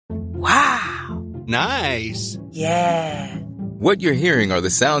Nice. Yeah. What you're hearing are the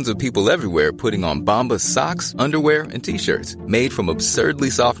sounds of people everywhere putting on Bombas socks, underwear, and T-shirts made from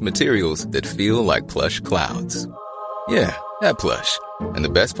absurdly soft materials that feel like plush clouds. Yeah, that plush. And the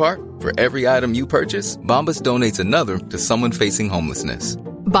best part? For every item you purchase, Bombas donates another to someone facing homelessness.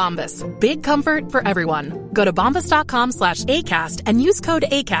 Bombas. Big comfort for everyone. Go to bombas.com/ACAST and use code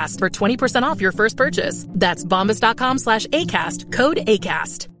ACAST for 20% off your first purchase. That's bombas.com/ACAST. Code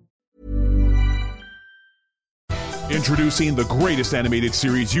ACAST. Introducing the greatest animated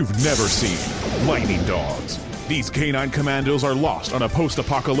series you've never seen, Lightning Dogs. These canine commandos are lost on a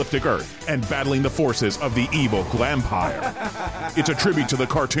post-apocalyptic Earth and battling the forces of the evil Glampire. It's a tribute to the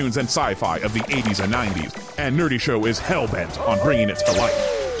cartoons and sci-fi of the 80s and 90s, and Nerdy Show is hell-bent on bringing it to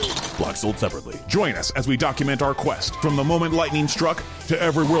life. Block sold separately. Join us as we document our quest from the moment lightning struck to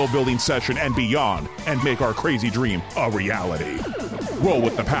every world-building session and beyond, and make our crazy dream a reality. Roll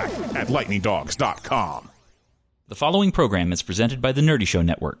with the pack at lightningdogs.com. The following program is presented by the Nerdy Show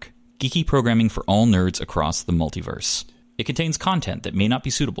Network, geeky programming for all nerds across the multiverse. It contains content that may not be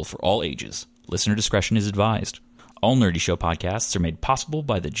suitable for all ages. Listener discretion is advised. All Nerdy Show podcasts are made possible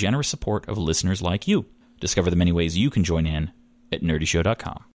by the generous support of listeners like you. Discover the many ways you can join in at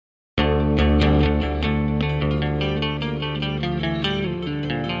nerdyshow.com.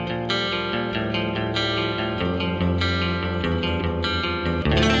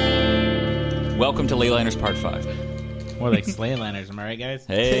 Welcome to Leyliners Part 5. More like Slayliners, am I right, guys?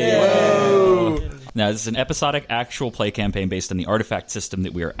 Hey! Whoa. Now, this is an episodic actual play campaign based on the Artifact system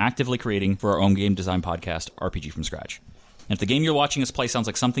that we are actively creating for our own game design podcast, RPG from Scratch. And if the game you're watching us play sounds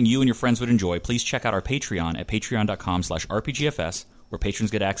like something you and your friends would enjoy, please check out our Patreon at patreon.com/RPGFS, where patrons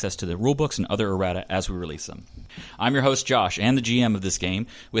get access to the rulebooks and other errata as we release them. I'm your host, Josh, and the GM of this game.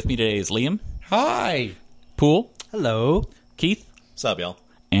 With me today is Liam. Hi. Poole. Hello. Keith. What's up, y'all?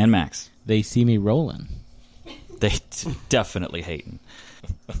 And Max. They see me rolling. They definitely hating.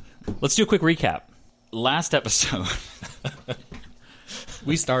 Let's do a quick recap. Last episode,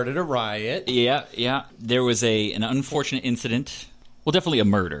 we started a riot. Yeah. There was an unfortunate incident. Well, definitely a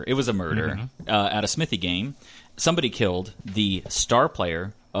murder. It was a murder at a Smithy game. Somebody killed the star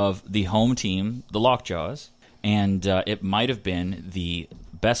player of the home team, the Lockjaws, and it might have been the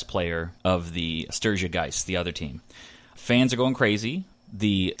best player of the Sturgia Geist, the other team. Fans are going crazy.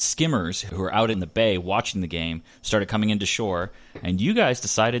 The skimmers who were out in the bay watching the game started coming into shore, and you guys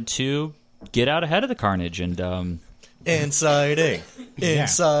decided to get out ahead of the carnage and incited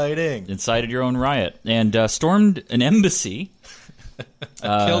your own riot and stormed an embassy.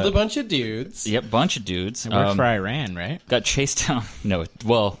 Killed a bunch of dudes. Yep, bunch of dudes. It worked for Iran, right? Got chased down. No,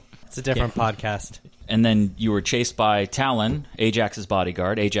 it's a different podcast. And then you were chased by Talon, Ajax's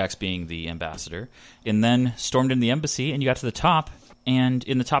bodyguard, Ajax being the ambassador, and then stormed in the embassy, and you got to the top. And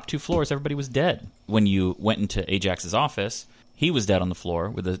in the top 2 floors, everybody was dead. When you went into Ajax's office, he was dead on the floor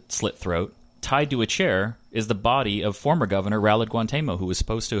with a slit throat. Tied to a chair is the body of former Governor Raled Guantemo, who was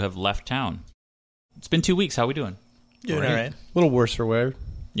supposed to have left town. It's been 2 weeks. How are we doing? Doing all right. A little worse for wear.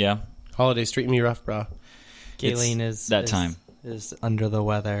 Yeah. Holidays treating me rough, bro. Galen is under the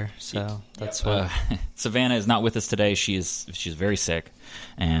weather, so that's what. Savannah is not with us today. She's very sick,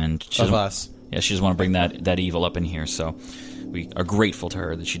 and she of us. Yeah, she doesn't want to bring that evil up in here. So we are grateful to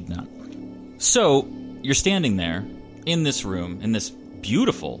her that she did not. So you're standing there in this room, in this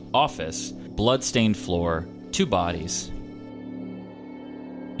beautiful office, blood-stained floor, 2 bodies.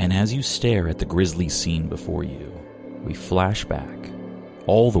 And as you stare at the grisly scene before you, we flash back,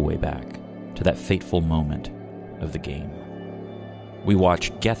 all the way back, to that fateful moment of the game. We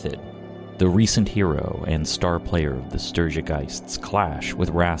watch Gethid, the recent hero and star player of the Sturgia Geists, clash with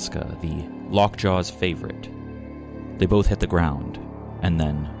Raska, the Lockjaw's favorite. They both hit the ground, and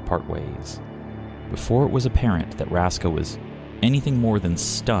then part ways. Before it was apparent that Raska was anything more than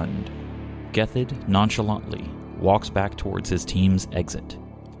stunned, Gethid nonchalantly walks back towards his team's exit.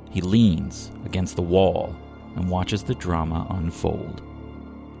 He leans against the wall and watches the drama unfold.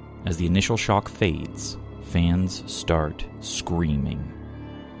 As the initial shock fades, fans start screaming,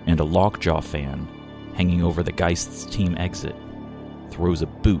 and a Lockjaw fan, hanging over the Geist's team exit, throws a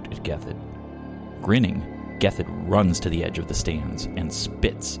boot at Gethid. Grinning, Gethid runs to the edge of the stands and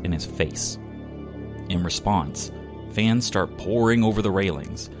spits in his face. In response, fans start pouring over the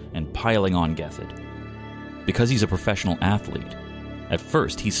railings and piling on Gethid. Because he's a professional athlete, at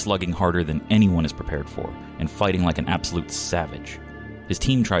first he's slugging harder than anyone is prepared for and fighting like an absolute savage. His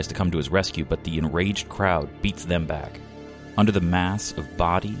team tries to come to his rescue, but the enraged crowd beats them back. Under the mass of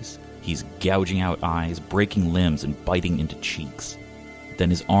bodies, he's gouging out eyes, breaking limbs, and biting into cheeks. Then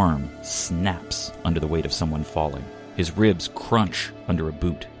his arm snaps under the weight of someone falling. His ribs crunch under a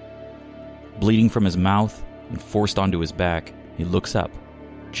boot. Bleeding from his mouth and forced onto his back, he looks up,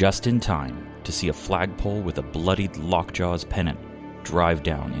 just in time to see a flagpole with a bloodied Lockjaw's pennant drive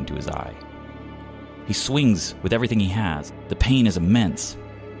down into his eye. He swings with everything he has. The pain is immense,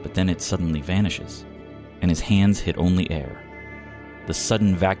 but then it suddenly vanishes, and his hands hit only air. The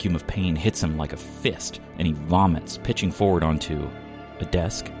sudden vacuum of pain hits him like a fist, and he vomits, pitching forward onto a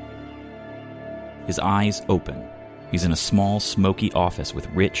desk. His eyes open. He's in a small, smoky office with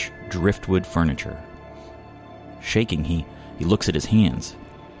rich, driftwood furniture. Shaking, he looks at his hands.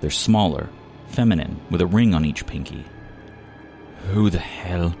 They're smaller, feminine, with a ring on each pinky. "Who the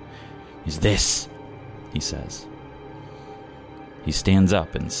hell is this?" he says. He stands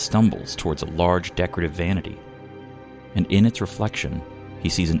up and stumbles towards a large decorative vanity, and in its reflection, he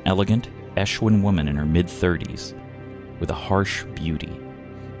sees an elegant Eshwin woman in her mid-30s, with a harsh beauty,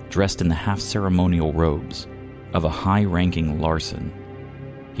 dressed in the half-ceremonial robes of a high-ranking Larson.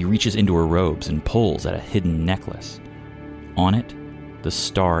 He reaches into her robes and pulls at a hidden necklace. On it, the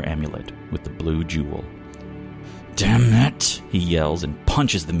star amulet with the blue jewel. "Damn it!" he yells and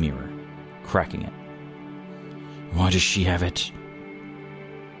punches the mirror, cracking it. "Why does she have it?"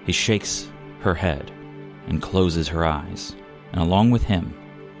 He shakes her head and closes her eyes, and along with him,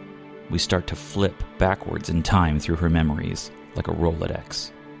 we start to flip backwards in time through her memories like a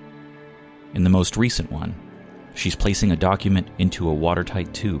Rolodex. In the most recent one, she's placing a document into a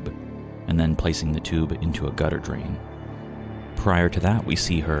watertight tube and then placing the tube into a gutter drain. Prior to that, we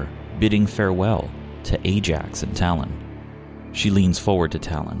see her bidding farewell to Ajax and Talon. She leans forward to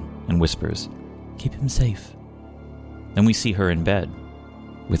Talon and whispers, "Keep him safe." Then we see her in bed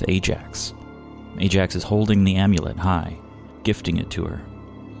with Ajax. Ajax is holding the amulet high, gifting it to her.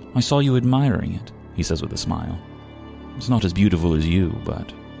 "I saw you admiring it," he says with a smile. "It's not as beautiful as you,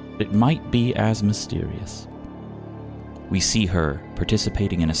 but it might be as mysterious." We see her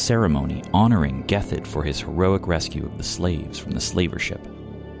participating in a ceremony honoring Gethid for his heroic rescue of the slaves from the slaver ship.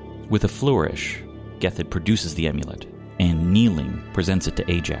 With a flourish, Gethid produces the amulet and, kneeling, presents it to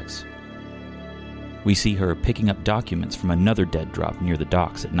Ajax. We see her picking up documents from another dead drop near the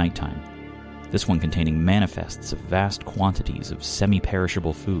docks at nighttime, this one containing manifests of vast quantities of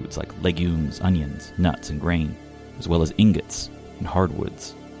semi-perishable foods like legumes, onions, nuts, and grain, as well as ingots and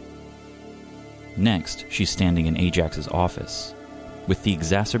hardwoods. Next, she's standing in Ajax's office, with the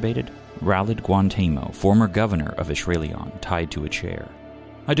exacerbated Ralid Guantamo, former governor of Ishralion, tied to a chair.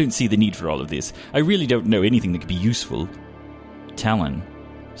 "I don't see the need for all of this. I really don't know anything that could be useful." Talon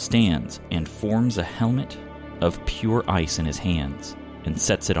stands and forms a helmet of pure ice in his hands and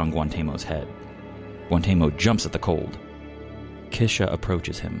sets it on Guantamo's head. Guantamo jumps at the cold. Kisha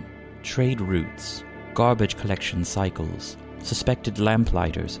approaches him. "Trade routes, garbage collection cycles, suspected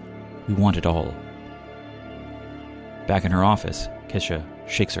lamplighters. We want it all." Back in her office, Kisha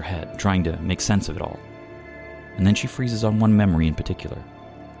shakes her head, trying to make sense of it all. And then she freezes on one memory in particular.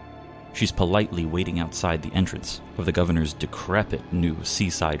 She's politely waiting outside the entrance of the governor's decrepit new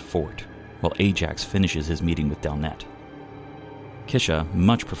seaside fort, while Ajax finishes his meeting with Delnet. Kisha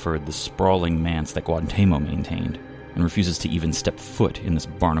much preferred the sprawling manse that Guantamo maintained, and refuses to even step foot in this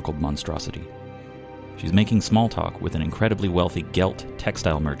barnacled monstrosity. She's making small talk with an incredibly wealthy Gelt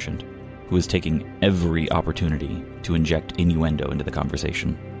textile merchant who is taking every opportunity to inject innuendo into the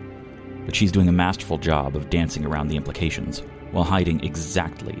conversation. But she's doing a masterful job of dancing around the implications while hiding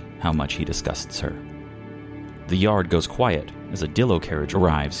exactly how much he disgusts her. The yard goes quiet as a Dillo carriage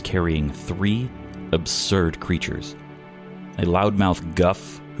arrives carrying 3 absurd creatures. A loudmouth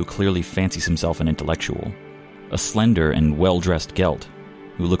Guff who clearly fancies himself an intellectual, a slender and well-dressed Gelt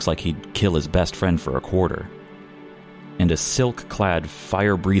who looks like he'd kill his best friend for a quarter, and a silk-clad,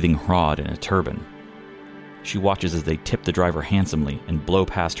 fire-breathing Hrod in a turban. She watches as they tip the driver handsomely and blow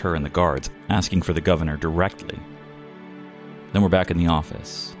past her and the guards, asking for the governor directly. Then we're back in the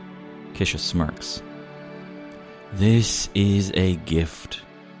office. Kisha smirks. "This is a gift.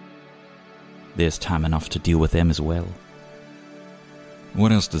 There's time enough to deal with them as well.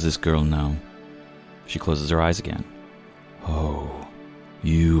 What else does this girl know?" She closes her eyes again. "Oh,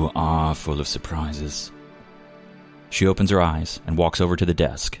 you are full of surprises." She opens her eyes and walks over to the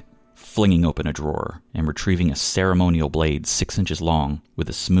desk, flinging open a drawer and retrieving a ceremonial blade 6 inches long with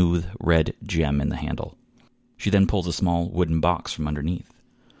a smooth red gem in the handle. She then pulls a small wooden box from underneath.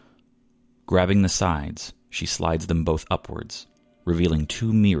 Grabbing the sides, she slides them both upwards, revealing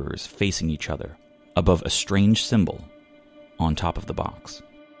 2 mirrors facing each other above a strange symbol on top of the box.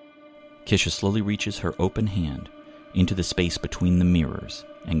 Kisha slowly reaches her open hand into the space between the mirrors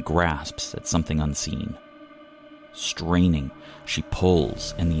and grasps at something unseen. Straining, she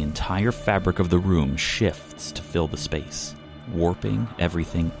pulls, and the entire fabric of the room shifts to fill the space, warping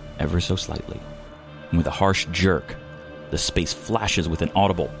everything ever so slightly. And with a harsh jerk, the space flashes with an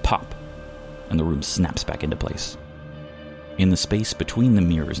audible pop, and the room snaps back into place. In the space between the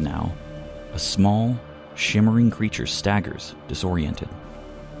mirrors now, a small, shimmering creature staggers, disoriented.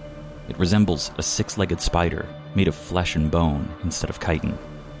 It resembles a six-legged spider made of flesh and bone instead of chitin,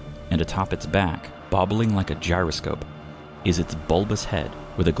 and atop its back, bobbling like a gyroscope, is its bulbous head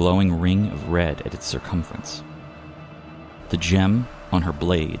with a glowing ring of red at its circumference. The gem on her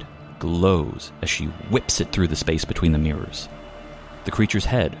blade glows as she whips it through the space between the mirrors. The creature's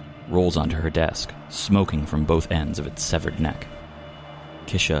head rolls onto her desk, smoking from both ends of its severed neck.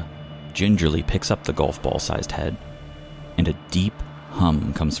 Kisha gingerly picks up the golf ball-sized head, and a deep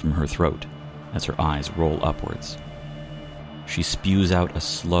hum comes from her throat as her eyes roll upwards. She spews out a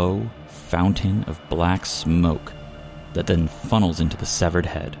slow fountain of black smoke that then funnels into the severed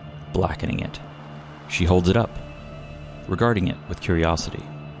head, blackening it. She holds it up, regarding it with curiosity.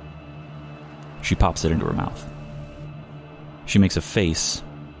 She pops it into her mouth. She makes a face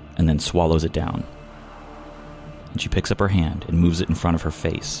and then swallows it down. And she picks up her hand and moves it in front of her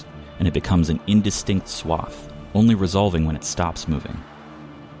face, and it becomes an indistinct swath, only resolving when it stops moving.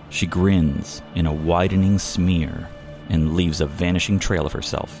 She grins in a widening smear and leaves a vanishing trail of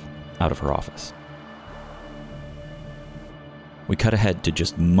herself out of her office. We cut ahead to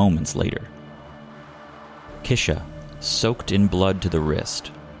just moments later. Kisha, soaked in blood to the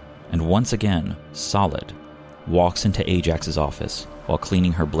wrist, and once again solid, walks into Ajax's office while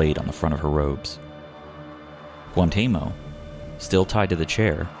cleaning her blade on the front of her robes. Guantamo, still tied to the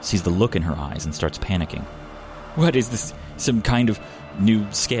chair, sees the look in her eyes and starts panicking. What is this? Some kind of new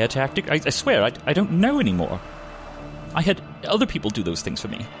scare tactic? I swear, I don't know anymore. I had other people do those things for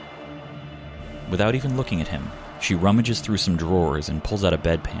me. Without even looking at him, she rummages through some drawers and pulls out a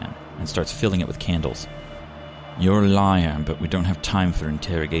bedpan and starts filling it with candles. You're a liar, but we don't have time for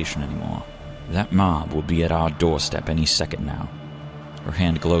interrogation anymore. That mob will be at our doorstep any second now. Her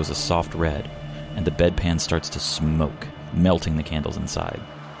hand glows a soft red, and the bedpan starts to smoke, melting the candles inside.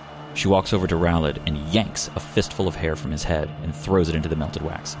 She walks over to Raled and yanks a fistful of hair from his head and throws it into the melted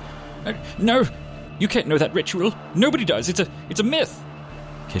wax. No! You can't know that ritual! Nobody does! It's a myth!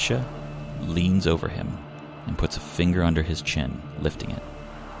 Kisha leans over him and puts a finger under his chin, lifting it.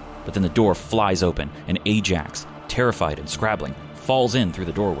 But then the door flies open, and Ajax, terrified and scrabbling, falls in through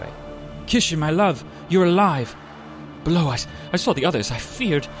the doorway. Kisha, my love, you're alive! Below us, I saw the others, I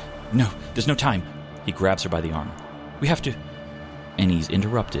feared... No, there's no time. He grabs her by the arm. We have to... And he's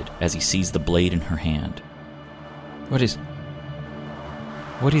interrupted as he sees the blade in her hand. What is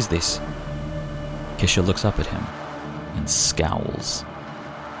this? Kisha looks up at him and scowls.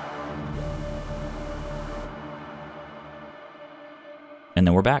 And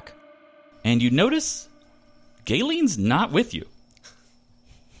then we're back. And you notice Galen's not with you.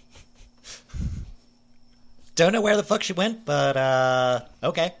 Don't know where the fuck she went, but,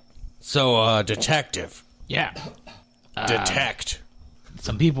 okay. So, detective. Yeah. Detect.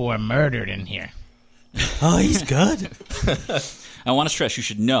 Some people were murdered in here. Oh, he's good. I want to stress you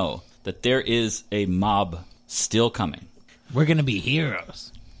should know that there is a mob still coming. We're going to be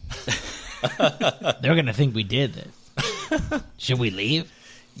heroes. They're going to think we did this. Should we leave?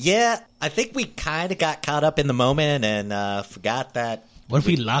 Yeah, I think we kind of got caught up in the moment and forgot that... What if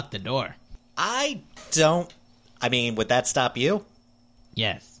we lock the door? I mean, would that stop you?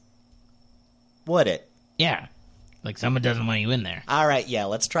 Yes. Would it? Yeah. Like someone doesn't want you in there. All right, yeah,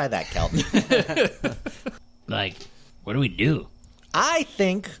 let's try that, Kelton. Like, what do we do? I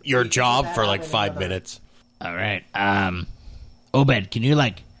think... Your job for like 5 minutes. All right. Obed, can you,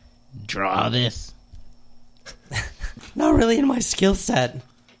 like, draw this? Not really in my skill set.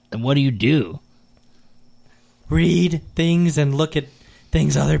 Then what do you do? Read things and look at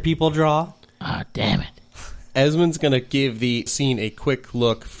things other people draw. Ah, damn it. Esmond's going to give the scene a quick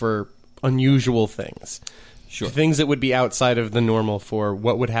look for unusual things. Sure. Things that would be outside of the normal for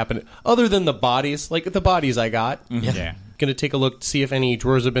what would happen, other than the bodies, like the bodies I got. Mm-hmm. Yeah. Going to take a look to see if any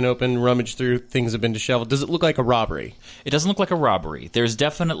drawers have been opened, rummage through, things have been disheveled. Does it look like a robbery? It doesn't look like a robbery. There's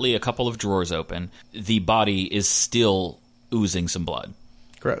definitely a couple of drawers open. The body is still oozing some blood.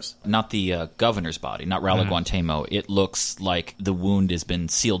 Gross. Not the governor's body, not Raul Guantamo. It looks like the wound has been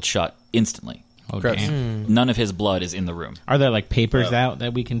sealed shut instantly. Oh, Gross. damn. None of his blood is in the room. Are there, like, papers out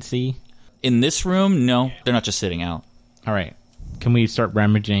that we can see? In this room, no. They're not just sitting out. All right. Can we start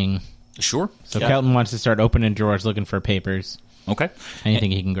rummaging? Sure. So Kelton wants to start opening drawers looking for papers. Okay.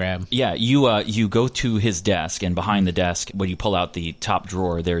 Anything he can grab. Yeah, you go to his desk, and behind the desk, when you pull out the top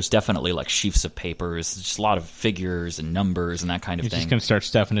drawer, there's definitely like sheafs of papers, just a lot of figures and numbers and that kind of He's thing. just going to start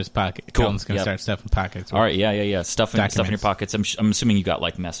stuffing his pocket. Cool. Kelton's going to start stuffing pockets. All right, yeah. Stuff in your Documents. pockets. I'm assuming you got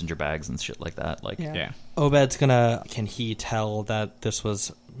like messenger bags and shit like that. Like, Yeah. Obed's gonna. Can he tell that this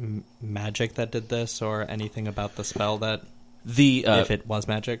was magic that did this, or anything about the spell that? If it was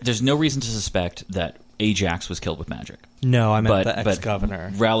magic, there's no reason to suspect that Ajax was killed with magic. No, I meant But the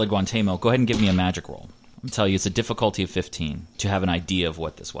ex-governor. Raul Guantemo, go ahead and give me a magic roll. I'm tell you, it's a difficulty of 15 to have an idea of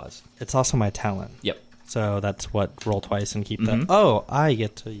what this was. It's also my talent. Yep. So that's what, roll twice and keep that. Oh, I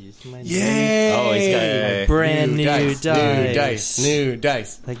get to use my Oh, he's got a brand new dice. New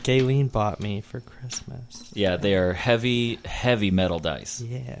dice. That Galen bought me for Christmas. Yeah, they are heavy metal dice.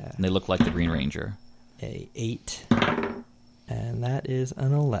 Yeah. And they look like the Green Ranger. A 8. And that is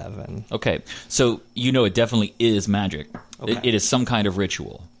an 11. Okay, so you know it definitely is magic. Okay. It is some kind of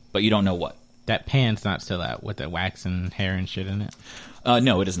ritual, but you don't know what. That pan's not still out with the wax and hair and shit in it?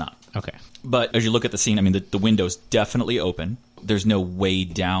 No, it is not. Okay. But as you look at the scene, I mean, the window's definitely open. There's no way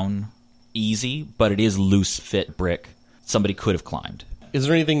down easy, but it is loose fit brick. Somebody could have climbed. Is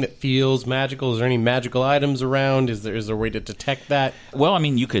there anything that feels magical? Is there any magical items around? Is there a way to detect that? Well, I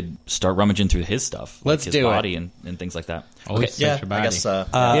mean, you could start rummaging through his stuff. Let's like his do it. body and things like that. Always Yeah, search your body. I guess.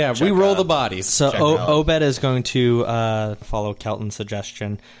 Yeah, we roll the bodies. So Check it out. Obed is going to follow Kelton's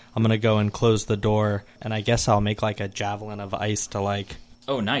suggestion. I'm going to go and close the door, and I guess I'll make like a javelin of ice to like...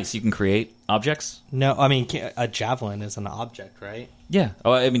 Oh, nice. You can create objects? No, I mean, a javelin is an object, right? Yeah.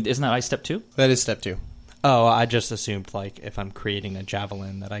 Oh, I mean, isn't that ice step 2? That is step 2. Oh, I just assumed like if I'm creating a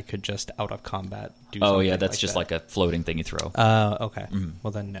javelin that I could just out of combat do something. Oh, yeah, that's like just that. like a floating thing you throw. Okay. Well,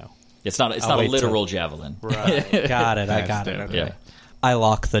 then no. It's not I'll a wait literal javelin. Right. Got it. I That's got it. dope. Okay. Yeah. I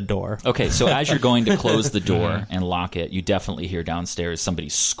lock the door. Okay, so as you're going to close the door and lock it, you definitely hear downstairs somebody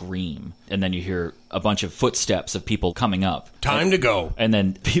scream, and then you hear a bunch of footsteps of people coming up. Time to go. And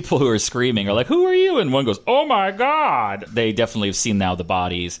then people who are screaming are like, "Who are you?" And one goes, "Oh my God!" They definitely have seen now the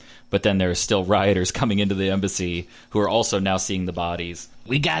bodies, but then there's still rioters coming into the embassy who are also now seeing the bodies.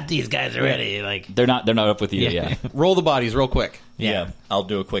 We got these guys already. Like, They're not up with you yet. Roll the bodies real quick. Yeah. I'll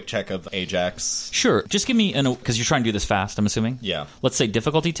do a quick check of Ajax. Sure, just give me because you're trying to do this fast, I'm assuming. Yeah. Let's say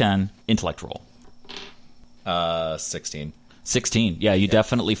difficulty 10, intellect roll. 16. 16. Yeah, you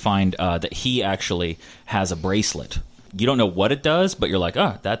definitely find that he actually has a bracelet. You don't know what it does, but you're like,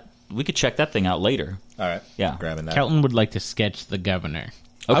 that we could check that thing out later. All right. Yeah. Grabbing that. Kelton would like to sketch the governor.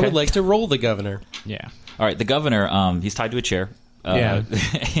 Okay. I would like to roll the governor. Yeah. All right, the governor, he's tied to a chair. Yeah.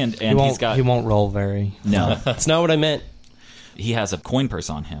 and He won't, he's got he won't roll very... no. That's not what I meant. He has a coin purse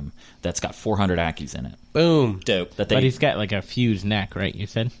on him that's got 400 ackies in it. Boom. Dope. That they, But he's got like a fused neck, right? You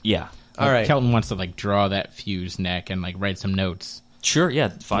said? yeah. All right. Kelton wants to like draw that fused neck and like write some notes. Sure, yeah,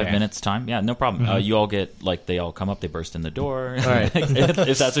 5 Yeah. minutes time. Yeah, no problem. You all get, like, they all come up, they burst in the door. All right.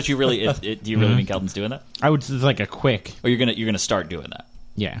 If that's what you really, do you really think Kelton's doing that? I would just like a quick. Or you're gonna start doing that?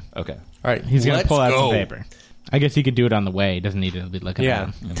 Yeah. Okay. All right. He's going to let's pull out go. some paper. I guess he could do it on the way. He doesn't need to be looking Yeah.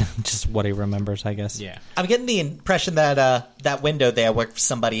 at him. Just what he remembers, I guess. Yeah. I'm getting the impression that that window there worked for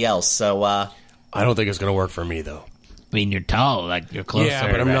somebody else, so I don't think it's going to work for me, though. I mean, you're tall. Like, you're closer. Yeah,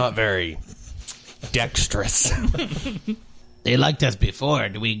 but I'm right? not very dexterous. They liked us before.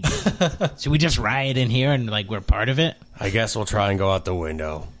 Should we just riot in here and like we're part of it? I guess we'll try and go out the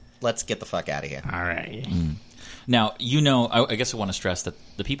window. let's get the fuck out of here. All right. Now, I guess I want to stress that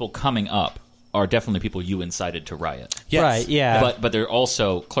the people coming up are definitely people you incited to riot. Yes. Right, yeah. But they're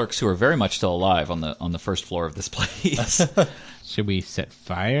also clerks who are very much still alive on the first floor of this place. Should we set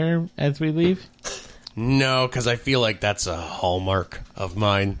fire as we leave? No, because I feel like that's a hallmark of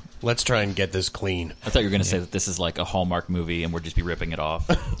mine. Let's try and get this clean. I thought you were going to say that this is like a Hallmark movie and we'll just be ripping it off.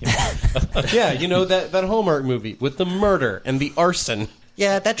 Yeah, you know, that Hallmark movie with the murder and the arson.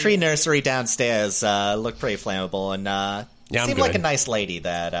 Yeah, that tree nursery downstairs looked pretty flammable, and I'm seemed good. like a nice lady.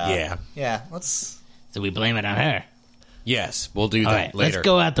 That Yeah. Let's. So we blame it on her. Yes, we'll do All that right, later. let's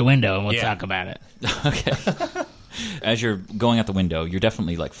go out the window and we'll Yeah. talk about it. Okay. As you're going out the window, you're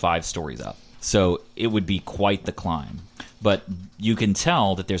definitely like 5 stories up. So it would be quite the climb. But you can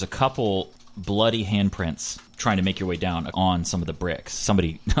tell that there's a couple bloody handprints trying to make your way down on some of the bricks.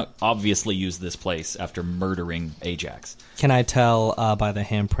 Somebody obviously used this place after murdering Ajax. Can I tell by the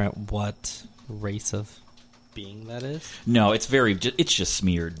handprint what race of being that is? No, it's just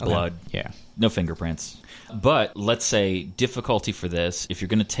smeared blood. Yeah. No fingerprints. But let's say difficulty for this, if you're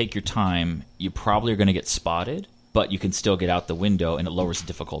going to take your time, you probably are going to get spotted, but you can still get out the window and it lowers the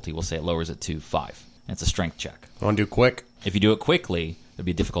difficulty. We'll say it lowers it to 5. And it's a strength check. Want to do quick? If you do it quickly, it'll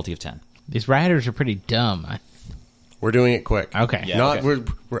be a difficulty of 10. These rioters are pretty dumb. We're doing it quick. Okay. Yeah, Not okay.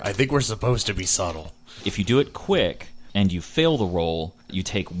 I think we're supposed to be subtle. If you do it quick and you fail the roll, you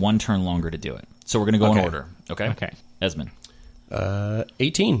take 1 turn longer to do it. So we're going to go in Okay. order. Okay? Okay. Esmond.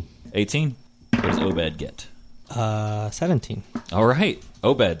 18. 18. What does Obed get? 17. All right.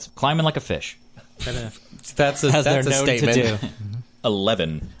 Obed's climbing like a fish. That's a As they're that's a known statement. to do.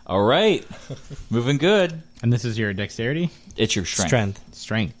 11. All right. Moving good. And this is your dexterity? It's your strength.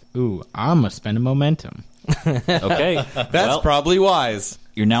 Strength. Ooh, I'm going to spend a momentum. Okay. That's probably wise.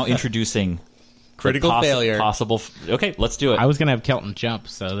 You're now introducing Critical the failure. Possible. Okay, let's do it. I was going to have Kelton jump,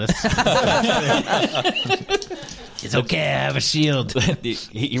 so this... It's okay, I have a shield.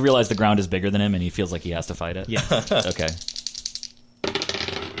 he realized the ground is bigger than him, and he feels like he has to fight it. Yeah. Okay.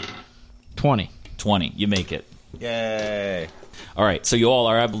 20. 20. You make it. Yay. All right. So you all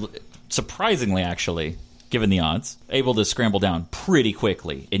are able, surprisingly, actually, given the odds, able to scramble down pretty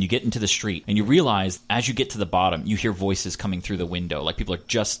quickly. And you get into the street, and you realize as you get to the bottom, you hear voices coming through the window. Like people are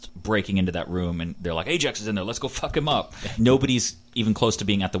just breaking into that room, and they're like, Ajax is in there. Let's go fuck him up. Nobody's even close to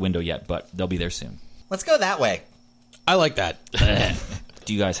being at the window yet, but they'll be there soon. Let's go that way. I like that.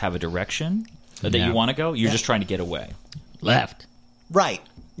 Do you guys have a direction that No. you want to go? You're just trying to get away. Left. Right.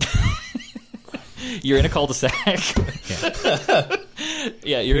 You're in a cul-de-sac.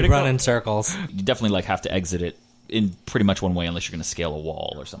 Yeah, you're in a Run in circles. You definitely like have to exit it in pretty much one way unless you're going to scale a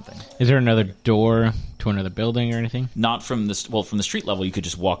wall or something. Is there another door to another building or anything? Not from the from the street level. You could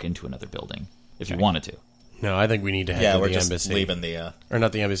just walk into another building if you wanted to. No, I think we need to head Yeah, to we're the just embassy. leaving the... Or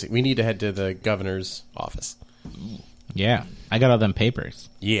not the embassy. We need to head to the governor's office. Yeah. I got all them papers.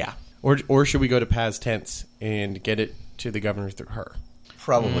 Yeah. Or should we go to Paz Tents and get it to the governor through her?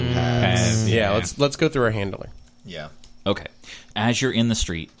 Probably has. Yeah, let's go through our handler. Yeah. Okay. As you're in the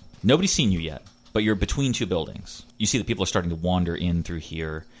street, nobody's seen you yet, but you're between two buildings. You see that people are starting to wander in through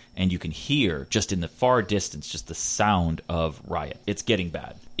here, and you can hear, just in the far distance, just the sound of riot. It's getting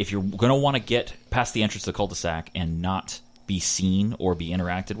bad. If you're going to want to get past the entrance to the cul-de-sac and not be seen or be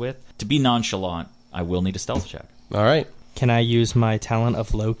interacted with, to be nonchalant, I will need a stealth check. All right. Can I use my talent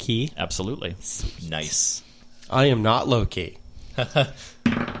of low key? Absolutely. Nice. I am not low-key.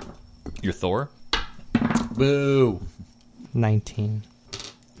 You're Thor? Boo. 19.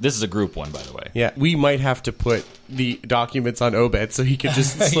 This is a group one, by the way. Yeah, we might have to put the documents on Obed so he could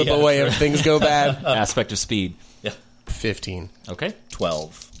just slip away if things go bad. Aspect of speed. Yeah. 15. Okay.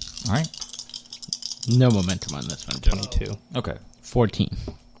 12. All right. No momentum on this one. 22. Okay. 14.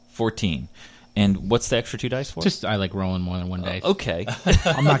 14. And what's the extra 2 dice for? Just, I like rolling more than one dice. Okay.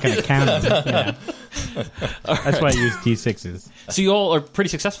 I'm not going to count them. Yeah. That's why I use D6s. So you all are pretty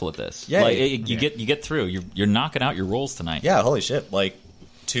successful at this. Yay. Like, you get through. You're knocking out your rolls tonight. Yeah, holy shit. Like,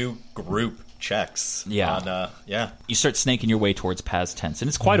 2 group checks. Yeah. On, yeah. You start snaking your way towards Paz Tents, and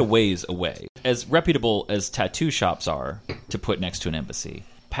it's quite a ways away. As reputable as tattoo shops are to put next to an embassy,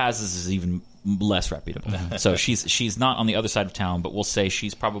 Paz's is even less reputable. So she's not on the other side of town, but we'll say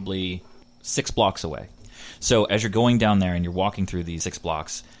she's probably 6 blocks away. So as you're going down there and you're walking through these 6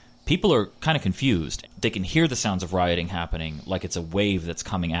 blocks, people are kind of confused. They can hear the sounds of rioting happening like it's a wave that's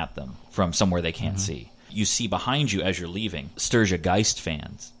coming at them from somewhere they can't see. You see behind you as you're leaving Sturgia Geist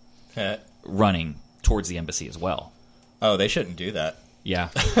fans running towards the embassy as well. Oh, they shouldn't do that. Yeah.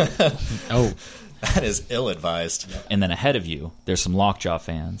 Oh, That is ill-advised. And then ahead of you, there's some Lockjaw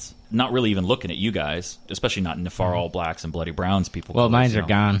fans. Not really even looking at you guys, especially not Nefar All Blacks and Bloody Browns people. well, colors, mines you are know.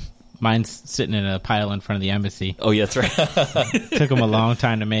 gone. Mine's sitting in a pile in front of the embassy. Oh, yeah, that's right. Took him a long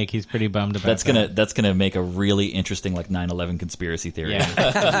time to make. He's pretty bummed about That's gonna make a really interesting, like, 9/11 conspiracy theory. Yeah.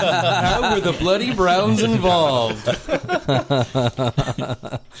 How were the Bloody Browns involved?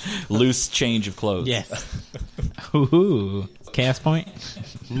 Loose change of clothes. Yes. Ooh. Chaos Point?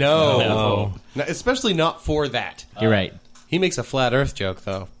 No. No, especially not for that. You're right. He makes a flat Earth joke,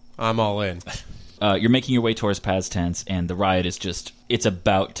 though. I'm all in. You're making your way towards Paz Tents, and the riot is it's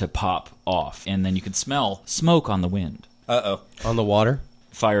about to pop off. And then you can smell smoke on the wind, Uh-oh. On the water?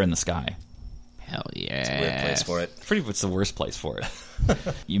 fire in the sky. Hell yeah. Weird place for it. Pretty much the worst place for it.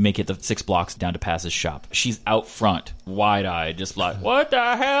 You make it the 6 blocks down to Paz's shop. She's out front, wide-eyed, just like, what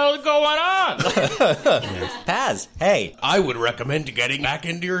the hell is going on? Paz, hey. I would recommend getting back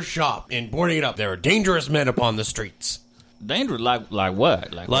into your shop and boarding it up. There are dangerous men upon the streets. Dangerous, like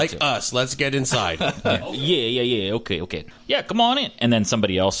what? Like what's it? us. Let's get inside. Yeah. Okay. Yeah, come on in. And then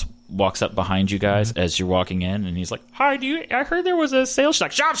somebody else walks up behind you guys as you're walking in, and he's like, "Hi, I heard there was a sale." She's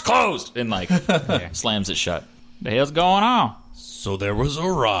like, "Shop's closed," and like slams it shut. The hell's going on? So there was a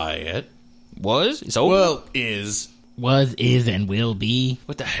riot. It's over. Well, is Was, is, and will be.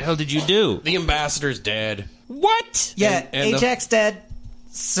 What the hell did you do? the ambassador's dead. What? Yeah, And the- Ajax dead.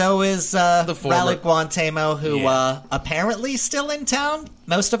 So is former- Raleigh Guantamo, who Yeah. apparently still in town,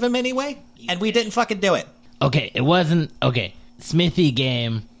 most of him anyway, and we didn't fucking do it. Okay, it wasn't... Okay, Smithy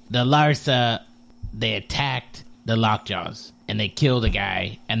game, the Larsa, they attacked the Lockjaws, and they killed a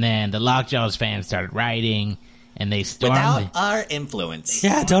guy, and then the Lockjaws fans started rioting, and they stormed... Without our influence.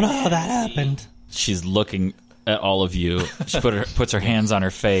 Yeah, I don't know how that happened. She's looking at all of you. She puts her hands on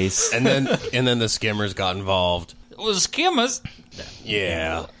her face. And then the skimmers got involved. Well, skimmers.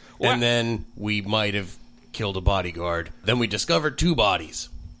 Yeah. What? And then we might have killed a bodyguard. Then we discovered 2 bodies.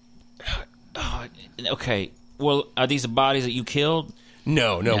 Okay. Well, are these the bodies that you killed?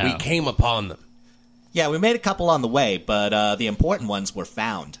 No, we came upon them. Yeah, we made a couple on the way, but the important ones were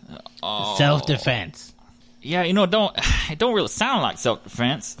found. Self-defense. Yeah, it don't really sound like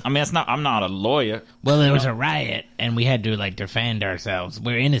self-defense. I mean, I'm not a lawyer. Well, there was a riot, and we had to, defend ourselves.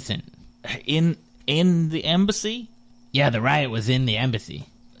 We're innocent. In the embassy? Yeah, the riot was in the embassy.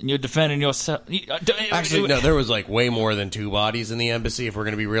 And you're defending yourself? Actually, no, there was way more than 2 bodies in the embassy, if we're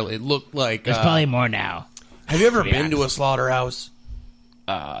going to be real. It looked like... There's probably more now. Have you ever be been to a honest. slaughterhouse?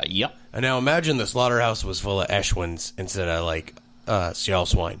 Yep. And now imagine the slaughterhouse was full of Eshwins instead of, shell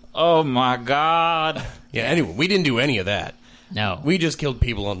swine. Oh, my God. Yeah, anyway, we didn't do any of that. No. We just killed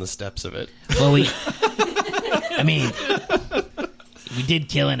people on the steps of it. Well, we did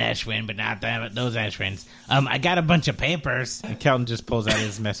kill an Eshwin, but not those Eshwins. I got a bunch of papers. And Kelton just pulls out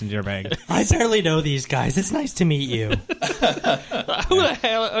his messenger bag. I barely know these guys. It's nice to meet you. Who the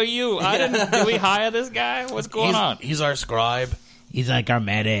hell are you? Did we hire this guy? What's going on? He's our scribe. He's like our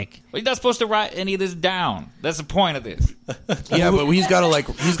medic. Well, you're not supposed to write any of this down. That's the point of this. Yeah, but he's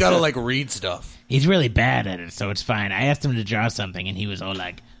gotta read stuff. He's really bad at it, so it's fine. I asked him to draw something, and he was all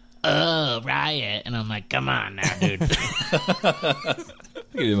like, "Oh, riot," and I'm like, "Come on now, dude."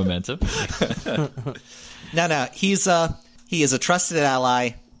 Give you momentum. No, he is a trusted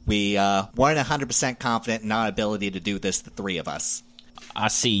ally. We weren't 100% confident in our ability to do this, the 3 of us. I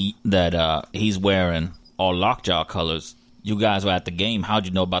see that he's wearing all Lockjaw colors. You guys were at the game. How'd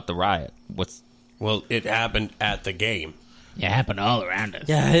you know about the riot? Well, it happened at the game. Yeah, it happened all around us.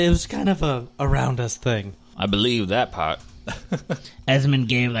 Yeah, it was kind of a around us thing. I believe that part. Esmond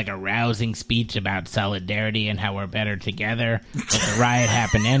gave a rousing speech about solidarity and how we're better together, but the riot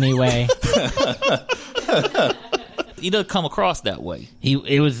happened anyway. He doesn't come across that way.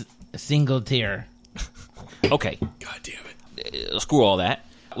 It was a single tear. Okay. God damn it. Screw all that.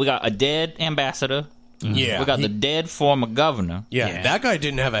 We got a dead ambassador. Yeah. We got the dead former governor. Yeah, that guy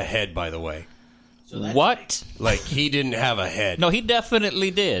didn't have a head, by the way. What? He didn't have a head. No, he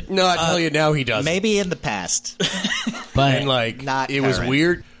definitely did. No, I tell you now he doesn't. Maybe in the past. But And Not it was current.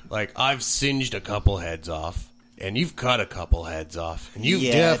 weird. I've singed a couple heads off, and you've cut a couple heads off, and you've Yeah,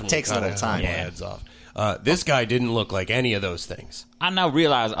 it definitely takes a cut little time. couple Yeah. heads off. This guy didn't look like any of those things. I now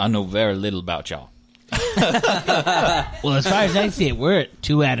realize I know very little about y'all. well, as far as I see it, we're at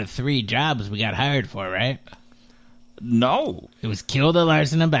 2 out of 3 jobs we got hired for, right? No. It was kill the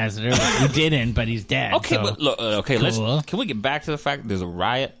Larson ambassador. We didn't, but he's dead. Okay, so but look, cool. can we get back to the fact that there's a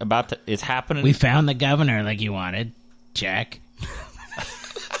riot it's happening? we found the governor like you wanted. Check.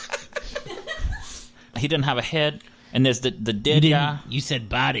 He didn't have a head, and there's the You dead guy. You said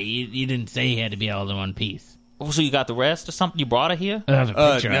body. You didn't say he had to be all in one piece. Oh, so you got the rest or something? You brought it here? I have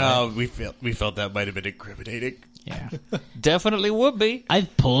a picture of No, we felt that might have been incriminating. it. Yeah. Definitely would be.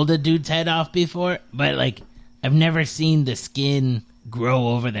 I've pulled a dude's head off before, but I've never seen the skin grow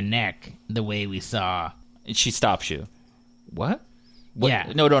over the neck the way we saw. And she stops you. What?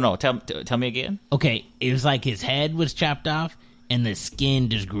 Yeah. No. Tell me again. Okay, it was like his head was chopped off, and the skin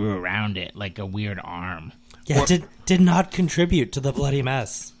just grew around it like a weird arm. Yeah, did not contribute to the bloody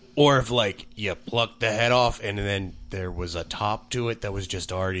mess. Or if you plucked the head off and then there was a top to it that was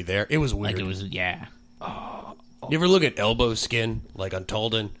just already there. It was weird. Like it was, yeah. You ever look at elbow skin on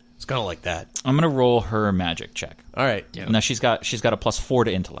Tolden? It's kind of like that. I'm gonna roll her magic check. All right. Yeah. Now she's got a +4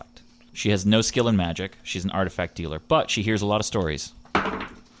 to intellect. She has no skill in magic. She's an artifact dealer, but she hears a lot of stories.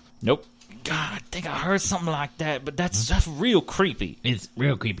 Nope. God, I think I heard something like that, but that's real creepy. It's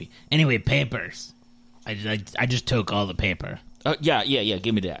real creepy. Anyway, papers. I just took all the paper. Yeah.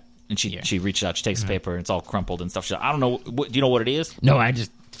 Give me that. And she reaches out. She takes the paper, and it's all crumpled and stuff. She's like, I don't know. Do you know what it is? No, I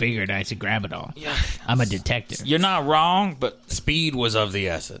just figured I should grab it all. Yeah. I'm a detective. You're not wrong, but Speed was of the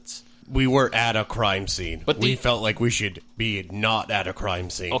essence. We were at a crime scene, But we felt like we should be not at a crime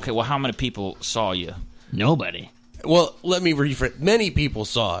scene. okay. Well, how many people saw you? Nobody. Well, let me rephrase. Many people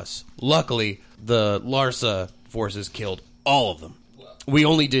saw us. Luckily, the Larsa forces killed all of them. We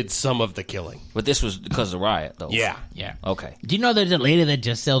only did some of the killing. But this was because of the riot, though. Yeah. Yeah. Okay. Do you know there's a lady that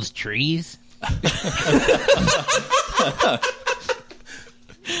just sells trees?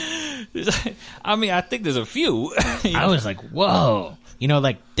 I mean, I think there's a few. I was like, whoa. You know,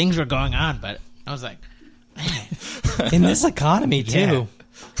 like, things were going on, but I was like, man. In this economy, too. Yeah.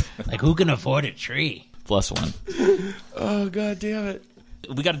 Like, who can afford a tree? +1. Oh, God damn it.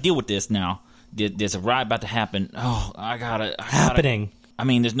 We got to deal with this now. There's a riot about to happen. Oh, I gotta. Happening. I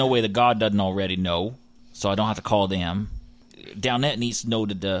mean, there's no way the God doesn't already know, so I don't have to call them. Downnet needs to know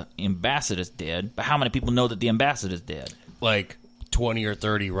that the ambassador's dead, but how many people know that the ambassador's dead? Like 20 or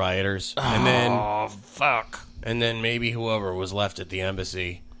 30 rioters. And then, Oh, fuck. and then maybe whoever was left at the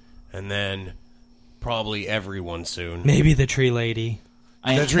embassy. And then probably everyone soon. Maybe the tree lady.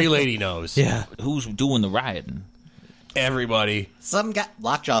 The tree lady knows. Yeah. Who's doing the rioting? Everybody. Some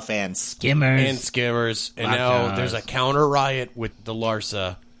Lockjaw fans. Skimmers. And skimmers. And Lockjaws. now there's a counter riot with the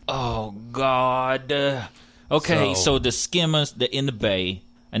Larsa. Oh, God. Okay, so the skimmers, they're in the bay,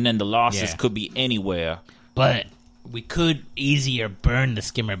 and then the losses Yeah. could be anywhere. But we could easier burn the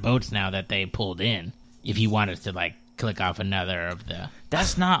skimmer boats now that they pulled in. If you wanted to, like, click off another of the...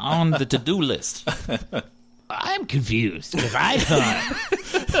 That's not on the to-do list. I'm confused. Because I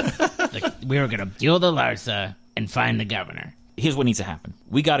thought like, we were going to kill the Larsa and find the governor. Here's what needs to happen.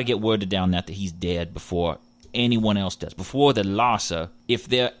 We got to get word to Downnet that he's dead before anyone else does. Before the Larsa, if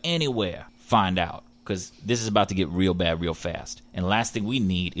they're anywhere, find out. Because this is about to get real bad real fast. And the last thing we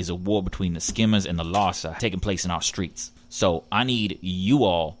need is a war between the skimmers and the Larsa taking place in our streets. So I need you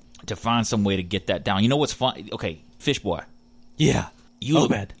all to find some way to get that down. You know what's fun? Okay, Fish Boy. Yeah. You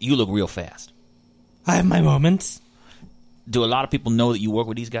Obed. look real fast. I have my moments. Do a lot of people know that you work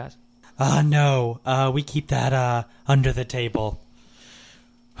with these guys? No. We keep that under the table.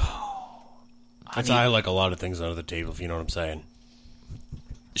 That's how I like a lot of things under the table, if you know what I'm saying.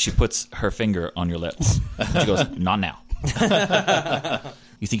 She puts her finger on your lips. She goes, not now.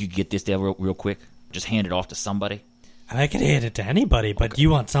 You think you could get this there real quick? Just hand it off to somebody? I could hand it to anybody, but you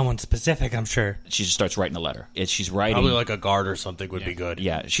want someone specific, I'm sure. She just starts writing a letter. She's writing... Probably like a guard or something would be good.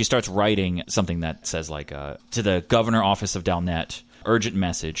 Yeah, she starts writing something that says, like, to the Governor Office of Downnet, urgent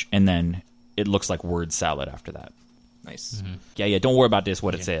message, and then it looks like word salad after that. Nice. Mm-hmm. Yeah, don't worry about this,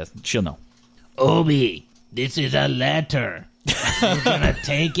 what it says. She'll know. Obi, this is a letter. You're going to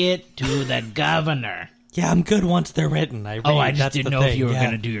take it to the governor. Yeah, I'm good once they're written. I just that's didn't the know if thing, you were yeah.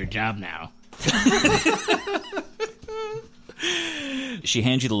 going to do your job now. She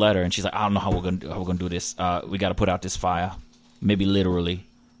hands you the letter, and she's like, I don't know how we're gonna do this. We got to put out this fire. Maybe literally.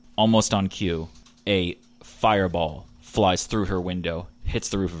 Almost on cue, a fireball flies through her window, hits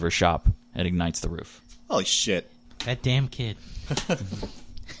the roof of her shop, and ignites the roof. Holy shit. That damn kid.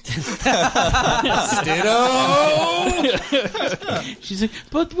 She's like,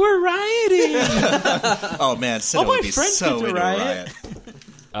 but we're rioting. Oh, man. Sinnoh my would be friends so get to into a riot.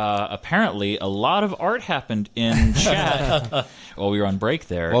 Apparently, a lot of art happened in chat while we were on break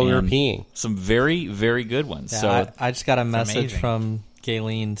there. While we were and peeing. Some very, very good ones. Yeah, So I just got a message amazing. from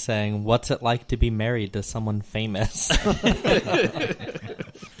Galen saying, what's it like to be married to someone famous?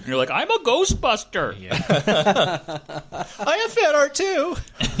 you're like, I'm a Ghostbuster. I have fan art, too.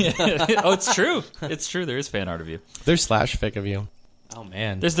 Oh, it's true. It's true. There is fan art of you. There's slash fic of you. Oh,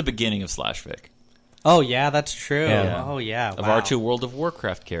 man. There's the beginning of Slashfic. Oh, yeah, that's true. Yeah. Oh, yeah. Of wow. our two World of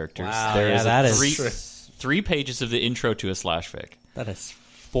Warcraft characters. Wow, There yeah, is that is three pages of the intro to a Slashfic. That is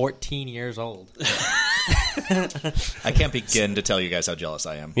 14 years old. I can't begin to tell you guys how jealous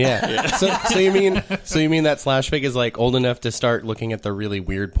I am. Yeah. So you mean that slash fic is like old enough to start looking at the really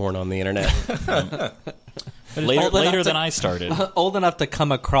weird porn on the internet? Later than I started. Old enough to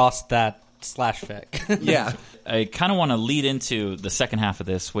come across that slash fic. Yeah. I kind of want to lead into the second half of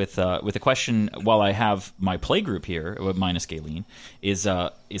this with a question. While I have my play group here, minus Galen, is I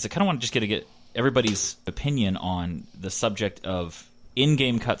kind of want to just get everybody's opinion on the subject of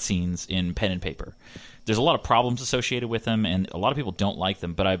in-game cutscenes in pen and paper. There's a lot of problems associated with them, and a lot of people don't like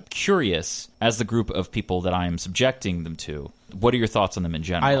them. But I'm curious, as the group of people that I am subjecting them to, what are your thoughts on them in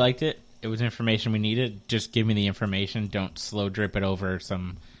general? I liked it. It was information we needed. Just give me the information. Don't slow drip it over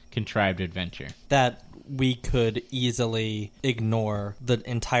some contrived adventure. That we could easily ignore the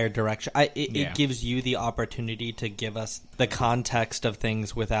entire direction. It gives you the opportunity to give us the context of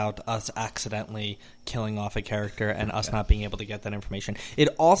things without us accidentally killing off a character and us not being able to get that information. It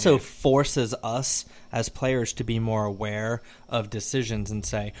also forces us as players to be more aware of decisions and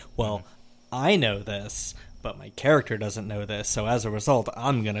say, well, I know this, but my character doesn't know this, so as a result,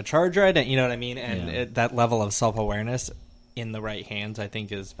 I'm going to charge right in. You know what I mean? And that level of self-awareness in the right hands, I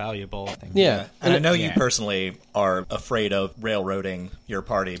think, is valuable. Yeah. And I know you personally are afraid of railroading your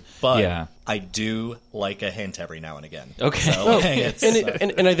party, but I do like a hint every now and again. Okay. So,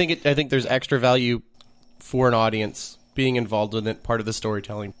 and I think there's extra value for an audience being involved in it, part of the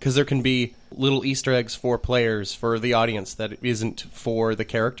storytelling. Because there can be little Easter eggs for players, for the audience, that isn't for the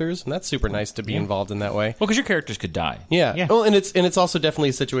characters, and that's super nice to be involved in that way. Well, because your characters could die. Yeah. Well, and it's also definitely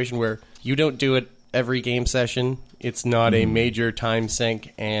a situation where you don't do it every game session. It's not a major time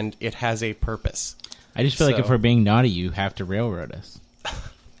sink, and it has a purpose. I just feel like if we're being naughty, you have to railroad us.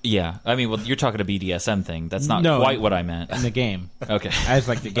 Yeah. I mean, well, you're talking a BDSM thing. That's not quite what I meant. In the game. Okay. As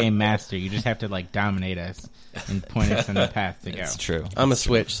like the game master, you just have to like dominate us and point us in the path to go. It's true. I'm a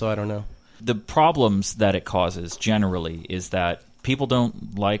Switch, so I don't know. The problems that it causes generally is that people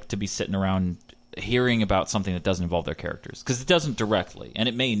don't like to be sitting around hearing about something that doesn't involve their characters, because it doesn't directly, and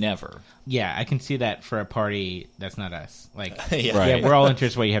it may never. Yeah, I can see that for a party that's not us. Like, Right. we're all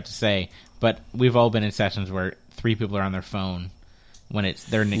interested in what you have to say, but we've all been in sessions where 3 people are on their phone when it's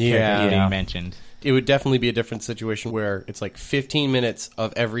their character being mentioned. It would definitely be a different situation where it's like 15 minutes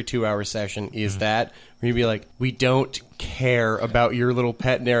of every 2-hour session is that, where you'd be like, we don't care about your little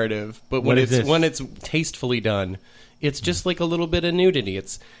pet narrative, but when it's tastefully done, it's just like a little bit of nudity.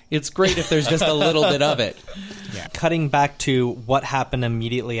 It's great if there's just a little bit of it. Yeah. Cutting back to what happened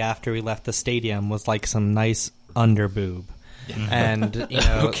immediately after we left the stadium was like some nice underboob. And,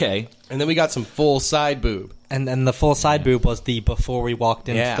 Okay. And then we got some full side boob. And the full side boob was the before we walked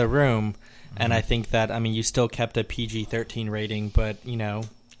into the room. And I think that, I mean, you still kept a PG-13 rating, but,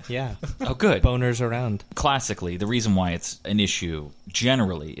 Oh, good. Boners around. Classically, the reason why it's an issue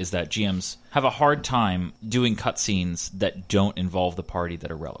generally is that GMs have a hard time doing cutscenes that don't involve the party that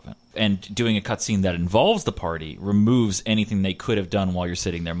are relevant. And doing a cutscene that involves the party removes anything they could have done while you're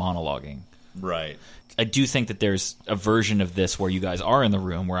sitting there monologuing. Right. I do think that there's a version of this where you guys are in the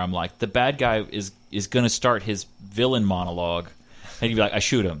room where I'm like, the bad guy is going to start his villain monologue, and you'd be like, I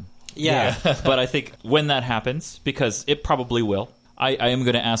shoot him. Yeah. But I think when that happens, because it probably will, I am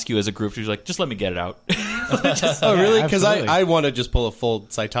going to ask you as a group to be like, just let me get it out. Oh, really? Because I want to just pull a full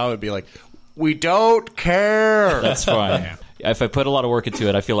Saitama and be like, we don't care. That's fine. If I put a lot of work into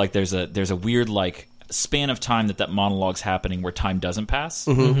it, I feel like there's a weird like span of time that monologue's happening where time doesn't pass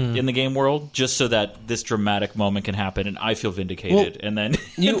in the game world, just so that this dramatic moment can happen and I feel vindicated, and then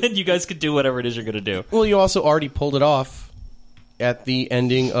you guys could do whatever it is you're going to do. Well, you also already pulled it off at the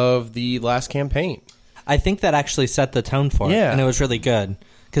ending of the last campaign. I think that actually set the tone for it, and it was really good.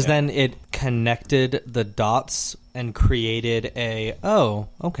 Because then it connected the dots and created and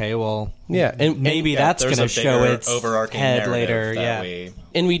maybe that's going to show its overarching head later.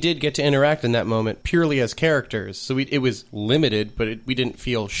 And we did get to interact in that moment purely as characters, so it was limited, but we didn't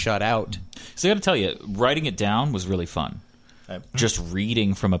feel shut out. So I got to tell you, writing it down was really fun. Just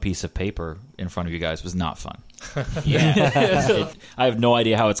reading from a piece of paper in front of you guys was not fun. I have no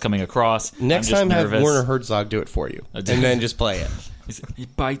idea how it's coming across. Next time, have Werner Herzog do it for you, and then just play it. He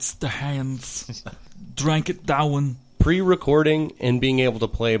bites the hands, drank it down. Pre-recording and being able to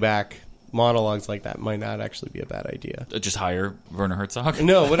play back monologues like that might not actually be a bad idea. Just hire Werner Herzog?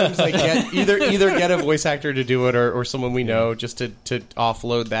 No, what I'm saying, either get a voice actor to do it or someone we know just to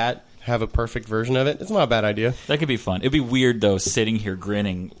offload that. Have a perfect version of it. It's not a bad idea. That could be fun. It'd be weird, though, sitting here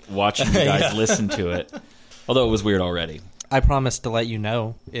grinning, watching you guys listen to it. Although it was weird already. I promise to let you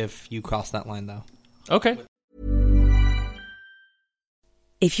know if you cross that line, though. Okay.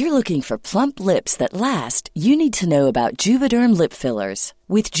 If you're looking for plump lips that last, you need to know about Juvederm lip fillers.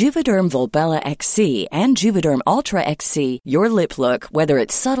 With Juvederm Volbella XC and Juvederm Ultra XC, your lip look, whether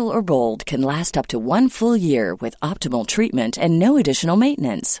it's subtle or bold, can last up to 1 full year with optimal treatment and no additional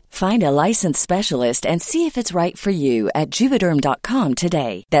maintenance. Find a licensed specialist and see if it's right for you at Juvederm.com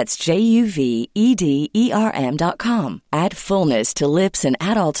today. That's JUVEDERM.com. Add fullness to lips in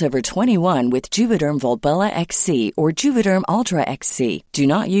adults over 21 with Juvederm Volbella XC or Juvederm Ultra XC. Do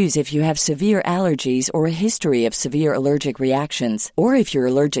not use if you have severe allergies or a history of severe allergic reactions, or if you're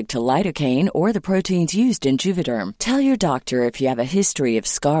allergic to lidocaine or the proteins used in Juvederm. Tell your doctor if you have a history of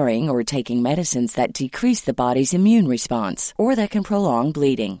scarring or taking medicines that decrease the body's immune response or that can prolong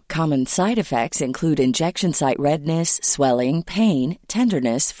bleeding. Common side effects include injection site redness, swelling, pain,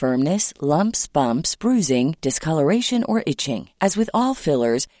 tenderness, firmness, lumps, bumps, bruising, discoloration, or itching. As with all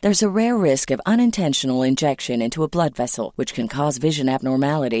fillers, there's a rare risk of unintentional injection into a blood vessel, which can cause vision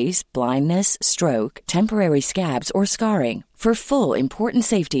abnormalities, blindness, stroke, temporary scabs, or scarring. For full, important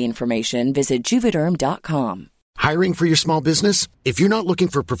safety information, visit Juvederm.com. Hiring for your small business? If you're not looking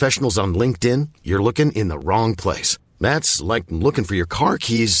for professionals on LinkedIn, you're looking in the wrong place. That's like looking for your car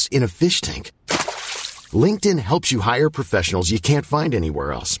keys in a fish tank. LinkedIn helps you hire professionals you can't find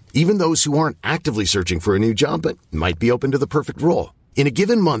anywhere else, even those who aren't actively searching for a new job but might be open to the perfect role. In a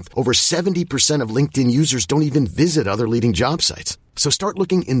given month, over 70% of LinkedIn users don't even visit other leading job sites. So start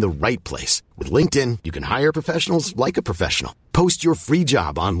looking in the right place. With LinkedIn, you can hire professionals like a professional. Post your free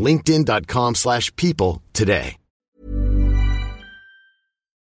job on linkedin.com/people today.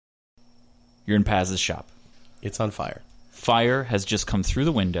 You're in Paz's shop. It's on fire. Fire has just come through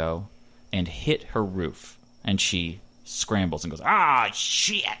the window and hit her roof. And she scrambles and goes, ah,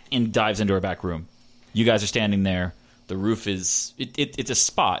 shit, and dives into her back room. You guys are standing there. The roof is, it's a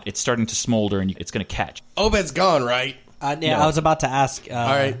spot. It's starting to smolder and it's going to catch. Obed's gone, right? Yeah, No. I was about to ask. All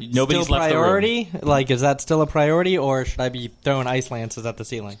right. Nobody's still left the room. priority? Like, is that still a priority, or should I be throwing ice lances at the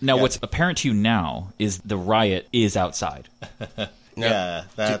ceiling? Now, what's apparent to you now is the riot is outside. Yeah,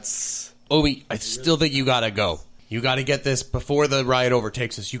 that's... Obi, I still think you gotta go. You gotta get this before the riot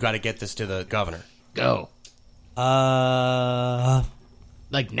overtakes us. You gotta get this to the governor. Go.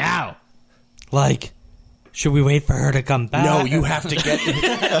 Like now. Like, should we wait for her to come back? No, you have to get...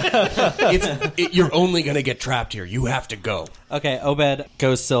 you're only gonna get trapped here. You have to go. Okay, Obed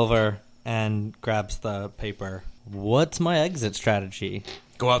goes silver and grabs the paper. What's my exit strategy?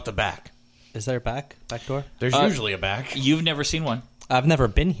 Go out the back. Is there a back door? There's usually a back. You've never seen one. I've never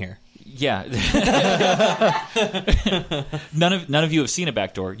been here. Yeah. None of you have seen a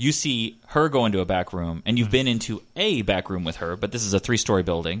back door. You see her go into a back room, and you've been into a back room with her, but this is a 3-story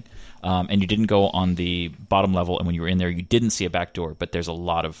building, and you didn't go on the bottom level, and when you were in there, you didn't see a back door, but there's a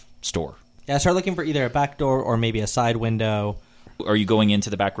lot of store. Yeah, I start looking for either a back door or maybe a side window. Are you going into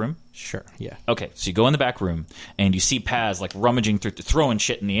the back room? Sure, yeah. Okay, so you go in the back room, and you see Paz, like, rummaging through, throwing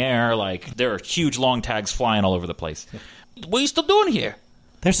shit in the air, like, there are huge long tags flying all over the place. What are you still doing here?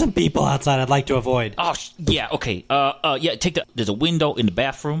 There's some people outside I'd like to avoid. Oh, yeah, okay. Yeah, there's a window in the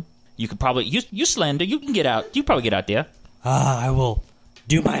bathroom. You could probably, you're slender, you can get out. You probably get out there. I will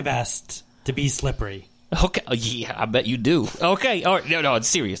do my best to be slippery. Okay, yeah, I bet you do. Okay, all right, no, it's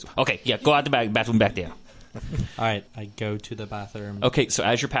serious. Okay, yeah, go out the bathroom back there. All right, I go to the bathroom. Okay, so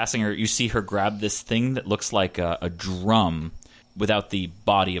as you're passing her, you see her grab this thing that looks like a drum without the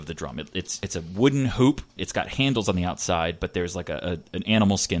body of the drum. It's a wooden hoop. It's got handles on the outside, but there's like an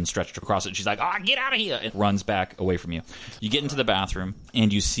animal skin stretched across it. She's like, get out of here! It runs back away from you. You get into the bathroom,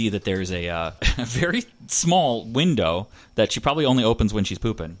 and you see that there's a very small window that she probably only opens when she's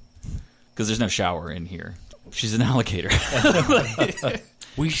pooping, because there's no shower in here. She's an alligator.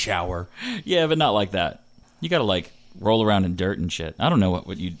 We shower. Yeah, but not like that. You gotta, like, roll around in dirt and shit. I don't know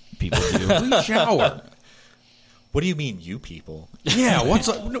what you people do. We shower. What do you mean, you people? Yeah,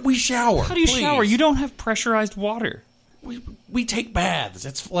 we shower. How do you please. shower? You don't have pressurized water. We take baths.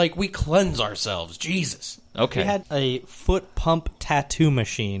 It's like we cleanse ourselves. Jesus. Okay. We had a foot pump tattoo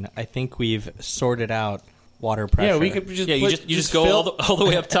machine. I think we've sorted out water pressure. Yeah, we could just you just go all the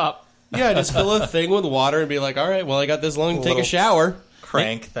way up top. Yeah, just fill a thing with water and be like, all right, well, I got this long to take a shower.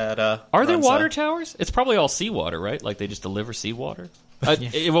 Crank that Are there water towers? It's probably all seawater, right? Like they just deliver seawater?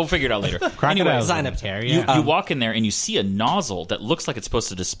 We'll figure it out later. Anyway, sign up there. You walk in there and you see a nozzle that looks like it's supposed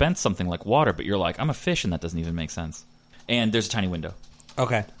to dispense something like water, but you're like, I'm a fish and that doesn't even make sense. And there's a tiny window.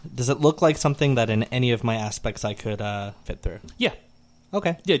 Okay. Does it look like something that in any of my aspects I could fit through? Yeah.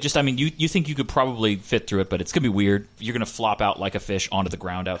 Okay. Yeah, you think you could probably fit through it, but it's going to be weird. You're going to flop out like a fish onto the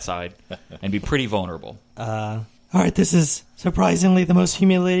ground outside and be pretty vulnerable. All right, this is surprisingly the most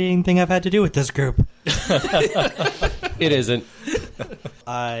humiliating thing I've had to do with this group. It isn't.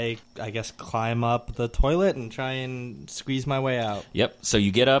 I guess climb up the toilet and try and squeeze my way out. Yep. So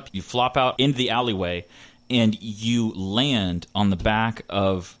you get up, you flop out into the alleyway, and you land on the back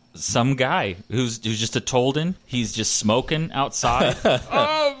of some guy who's just a Tolden. He's just smoking outside.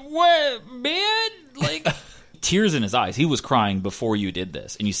 What, man? Like, tears in his eyes. He was crying before you did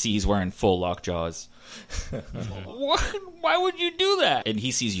this, and you see he's wearing full lockjaws. What? Why would you do that? And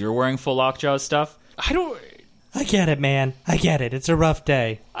he sees you're wearing full lockjaw stuff. I get it, man. I get it. It's a rough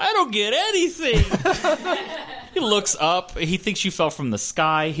day. I don't get anything. He looks up. He thinks you fell from the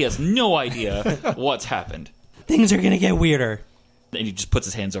sky. He has no idea what's happened. Things are going to get weirder. And he just puts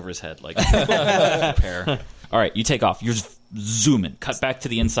his hands over his head like, prepare. All right, you take off. You're just zooming. Cut back to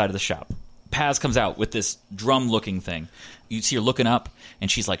the inside of the shop. Paz comes out with this drum-looking thing. You see her looking up,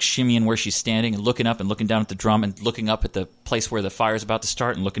 and she's like shimmying where she's standing and looking up and looking down at the drum and looking up at the place where the fire's about to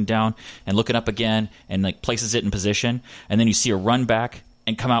start and looking down and looking up again and like places it in position. And then you see her run back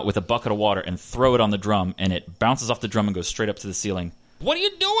and come out with a bucket of water and throw it on the drum, and it bounces off the drum and goes straight up to the ceiling. What are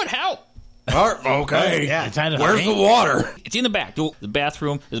you doing? Help! Okay. Yeah. Where's the water? It's in the back. The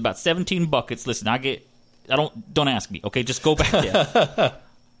bathroom. There's about 17 buckets. Listen, don't ask me. Okay, just go back there.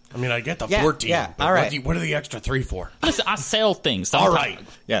 I mean, I get the 14. Yeah, but all right. What are the extra 3 for? Listen, I sell things. All right.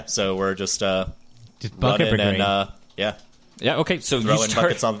 Yeah, so we're just bucket running brigade. and yeah. Yeah, okay, so you Throwing start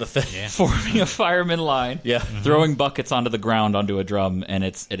buckets onto the thing. forming a fireman line, throwing buckets onto the ground onto a drum, and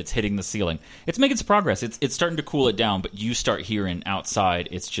it's hitting the ceiling. It's making some progress. It's starting to cool it down, but you start hearing outside,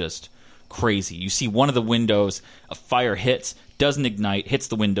 it's just crazy. You see one of the windows, a fire hits, doesn't ignite, hits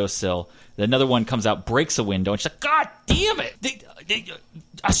the windowsill. Another one comes out, breaks a window, and she's like, God damn it!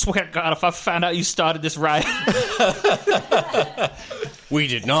 I swear to God, if I found out you started this riot. We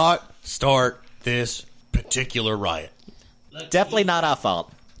did not start this particular riot. Definitely not our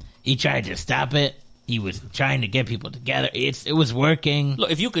fault. He tried to stop it. He was trying to get people together. It was working.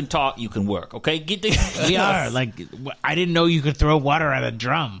 Look, if you can talk, you can work, okay? We are. Like, I didn't know you could throw water at a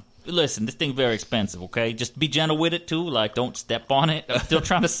drum. Listen, this thing's very expensive, okay? Just be gentle with it, too. Like, don't step on it. I'm still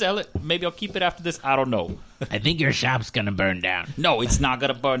trying to sell it. Maybe I'll keep it after this. I don't know. I think your shop's going to burn down. No, it's not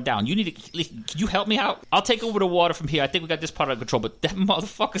going to burn down. You need to... Listen, can you help me out? I'll take over the water from here. I think we got this part under control, but that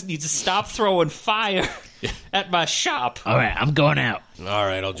motherfucker needs to stop throwing fire at my shop. All right, I'm going out. All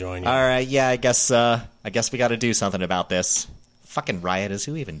right, I'll join you. All right, yeah, I guess we got to do something about this. Fucking rioters.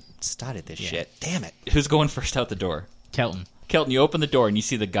 Who even started this shit? Damn it. Who's going first out the door? Kelton, you open the door and you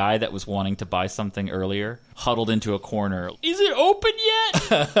see the guy that was wanting to buy something earlier huddled into a corner. Is it open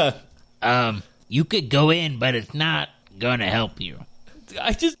yet? You could go in, but it's not going to help you. All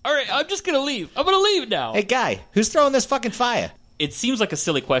right, I'm just going to leave. I'm going to leave now. Hey, guy, who's throwing this fucking fire? It seems like a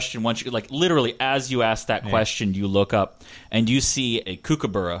silly question once you, like, literally as you ask that question, you look up and you see a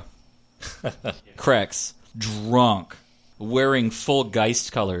kookaburra, Krex, drunk, wearing full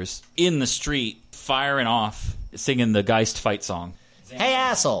Geist colors, in the street, firing off, singing the Geist fight song. Hey,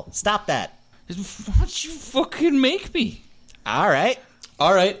 asshole, stop that. Why don't you fucking make me? All right,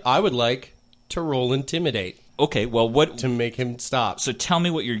 I would like to roll Intimidate. Okay, well, what... To make him stop. So tell me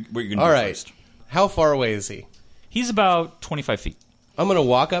what you're going to do All right. first. How far away is he? He's about 25 feet. I'm going to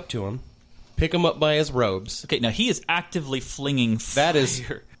walk up to him, pick him up by his robes. Okay, now he is actively flinging fire. That is...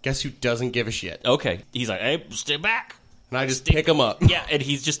 Guess who doesn't give a shit? Okay. He's like, hey, stay back. And I just pick him up. Yeah, and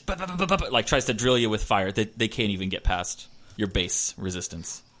he's just... like, tries to drill you with fire. They can't even get past your base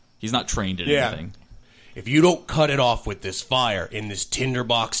resistance. He's not trained in anything. If you don't cut it off with this fire in this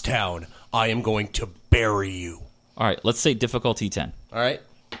tinderbox town, I am going to bury you. All right, let's say difficulty 10. All right.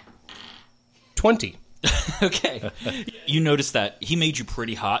 20. Okay. You notice that he made you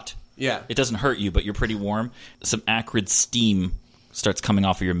pretty hot. Yeah. It doesn't hurt you, but you're pretty warm. Some acrid steam starts coming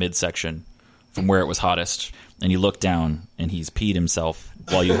off of your midsection from where it was hottest. And you look down, and he's peed himself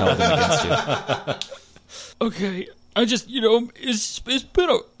while you held him against you. Okay. I just, it's been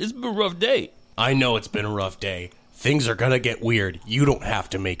a rough day. I know it's been a rough day. Things are going to get weird. You don't have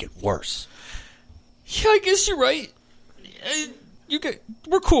to make it worse. Yeah, I guess you're right.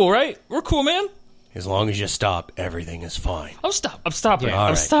 We're cool, right? We're cool, man. As long as you stop, everything is fine. I'm stopping. Yeah.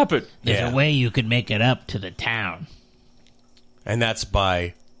 I'm stopping. There's a way you could make it up to the town. And that's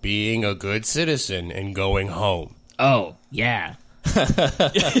by being a good citizen and going home. Oh, yeah.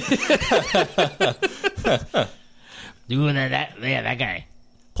 Doing that guy.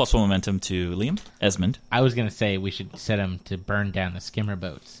 +1 momentum to Liam. Esmond. I was going to say we should set him to burn down the skimmer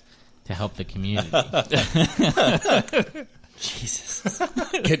boats to help the community. Jesus.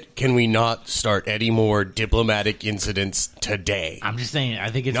 Can we not start any more diplomatic incidents today? I'm just saying, I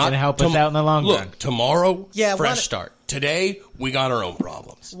think it's going to help us out in the long run. Look, tomorrow, fresh start. Today, we got our own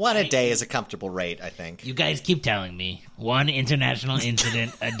problems. One a day is a comfortable rate, I think. You guys keep telling me. One international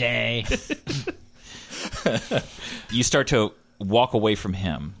incident a day. You start to walk away from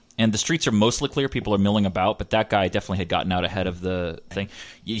him. And the streets are mostly clear. People are milling about, but that guy definitely had gotten out ahead of the thing.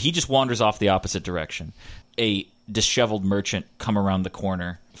 He just wanders off the opposite direction. A disheveled merchant come around the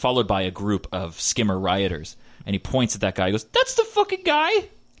corner, followed by a group of skimmer rioters. And he points at that guy. He goes, "That's the fucking guy!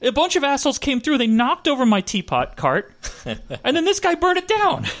 A bunch of assholes came through. They knocked over my teapot cart. And then this guy burned it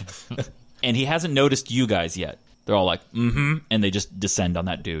down." And he hasn't noticed you guys yet. They're all like, mm-hmm. And they just descend on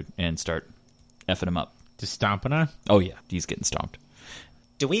that dude and start effing him up. Just stomping on? Oh, yeah. He's getting stomped.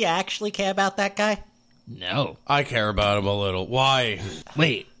 Do we actually care about that guy? No. I care about him a little. Why?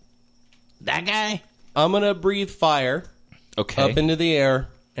 Wait. That guy? I'm going to breathe fire up into the air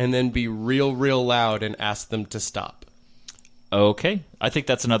and then be real, real loud and ask them to stop. Okay. I think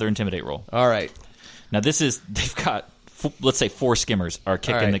that's another intimidate roll. All right. Now, they've got, let's say, 4 skimmers are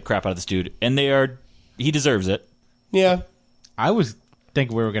kicking the crap out of this dude, and he deserves it. Yeah. I was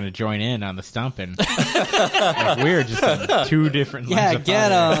thinking we were going to join in on the stomping. Like we're just in 2 different lines of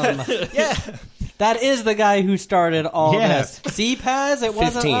get fire. him. Yeah. That is the guy who started all Yes. this. See, Paz? It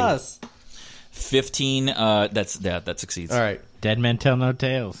wasn't 15. us. 15, that succeeds. All right. Dead men tell no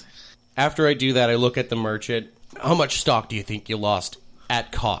tales. After I do that, I look at the merchant. How much stock do you think you lost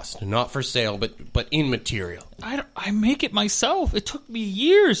at cost, not for sale, but in material. I make it myself. It took me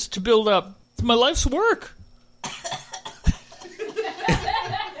years to build up my life's work.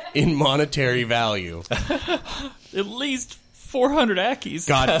 In monetary value. At least 400 Ackies.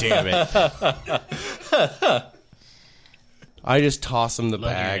 God damn it. I just toss him the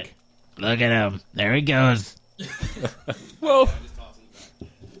bag. Look at him. There he goes. Well,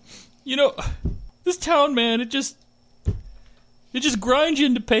 this town, man, it just grinds you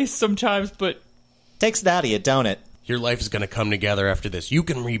into paste sometimes, but... Takes it out of you, don't it? Your life is going to come together after this. You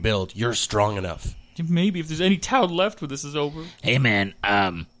can rebuild. You're strong enough. Maybe if there's any town left when this is over. Hey, man,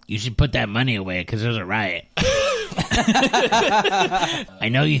 you should put that money away because there's a riot. I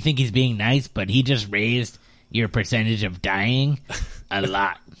know you think he's being nice, but he just raised your percentage of dying a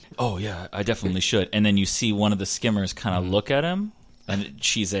lot. Oh, yeah, I definitely should. And then you see one of the skimmers kind of look at him, and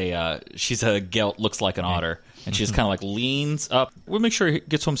she's a gelt, looks like an otter, and she just kind of like leans up. We'll make sure he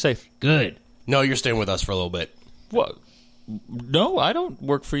gets home safe. Good. No, you're staying with us for a little bit. What? No, I don't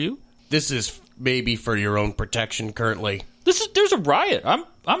work for you. This is maybe for your own protection currently. There's a riot.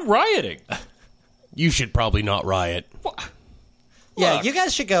 I'm rioting. You should probably not riot. What? Yeah, Look. you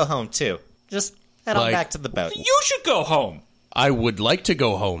guys should go home, too. Just head on back to the boat. You should go home. I would like to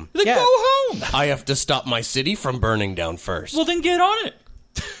go home. Then go home. I have to stop my city from burning down first. Well, then get on it.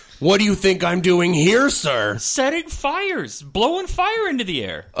 What do you think I'm doing here, sir? Setting fires. Blowing fire into the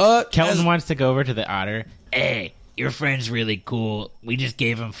air. Kelton wants to go over to the otter. Hey, your friend's really cool. We just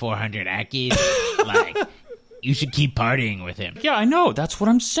gave him 400 Ackies. Like, you should keep partying with him. Yeah, I know. That's what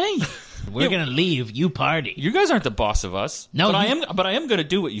I'm saying. We're going to leave. You party. You guys aren't the boss of us. No, but I am going to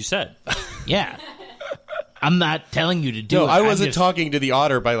do what you said. Yeah. I'm not telling you to do it. No, I wasn't talking to the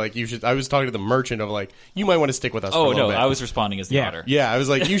otter by like you should. I was talking to the merchant of like you might want to stick with us. for a little bit. I was responding as the otter. Yeah, I was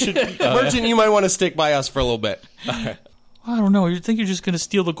like you should merchant. You might want to stick by us for a little bit. I don't know. You think you're just going to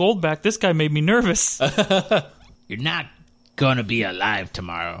steal the gold back? This guy made me nervous. You're not going to be alive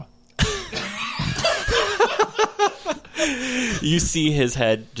tomorrow. You see his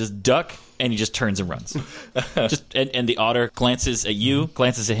head just duck, and he just turns and runs. And the otter glances at you,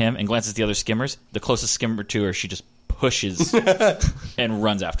 glances at him, and glances at the other skimmers. The closest skimmer to her, she just pushes and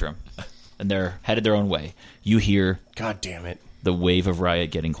runs after him. And they're headed their own way. You hear, God damn it, the wave of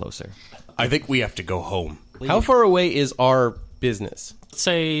riot getting closer. I think we have to go home. How far away is our business? Let's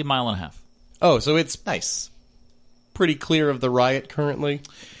say a mile and a half. Oh, so it's nice. Pretty clear of the riot currently.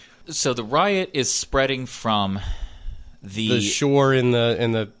 So the riot is spreading from the shore in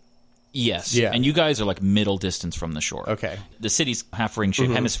the yes, yeah, and you guys are like middle distance from the shore. Okay, the city's half ring shape,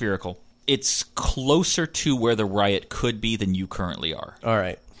 hemispherical. It's closer to where the riot could be than you currently are. All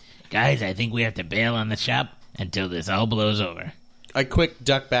right, guys, I think we have to bail on the shop until this all blows over. I quick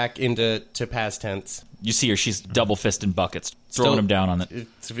duck back into past tense. You see her; she's double fisting buckets, throwing them down on it.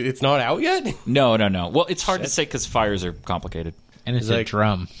 It's not out yet. No. Well, it's hard to say because fires are complicated. And it's like, a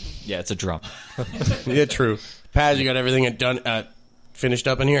drum. Yeah, it's a drum. Yeah, true. Paz, you got everything finished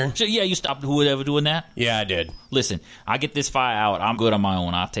up in here? So, yeah, you stopped whoever doing that? Yeah, I did. Listen, I get this fire out. I'm good on my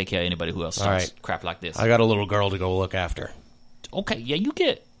own. I'll take care of anybody who else starts crap like this. I got a little girl to go look after. Okay, yeah, you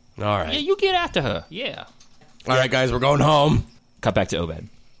get. All right. Yeah, you get after her. Yeah. All right, guys, we're going home. Cut back to Obed.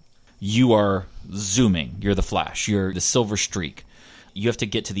 You are zooming. You're the Flash. You're the Silver Streak. You have to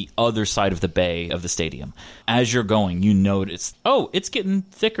get to the other side of the bay of the stadium. As you're going, you notice, it's getting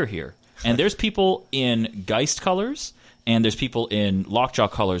thicker here. And there's people in Geist colors, and there's people in Lockjaw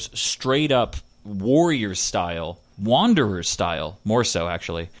colors, straight up warrior style, wanderer style, more so,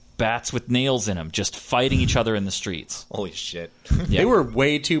 actually. Bats with nails in them, just fighting each other in the streets. Holy shit. Yeah. They were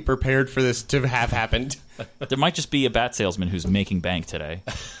way too prepared for this to have happened. There might just be a bat salesman who's making bank today.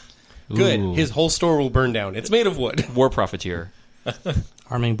 Good. Ooh. His whole store will burn down. It's made of wood. War profiteer.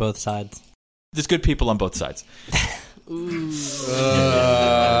 Arming both sides. There's good people on both sides.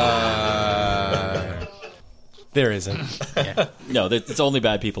 There isn't. Yeah. No, it's only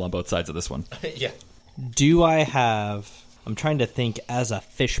bad people on both sides of this one. Yeah. Do I have... I'm trying to think as a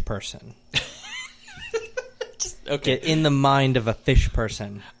fish person. Okay. Get in the mind of a fish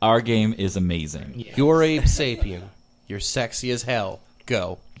person. Our game is amazing. Yeah. You're Abe Sapien. You're sexy as hell.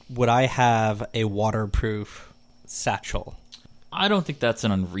 Go. Would I have a waterproof satchel? I don't think that's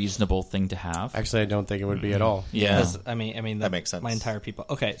an unreasonable thing to have. Actually, I don't think it would be at all. Yeah. I mean that makes sense. My entire people.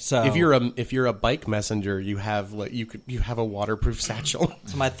 Okay, so If you're a bike messenger, you have you have a waterproof satchel.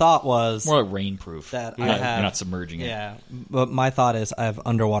 So my thought was more like rainproof. That you're not submerging it. Yeah, but my thought is I have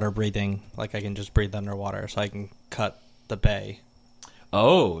underwater breathing. Like I can just breathe underwater, so I can cut the bay.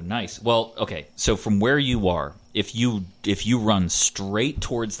 Oh, nice. Well, okay. So from where you are, if you run straight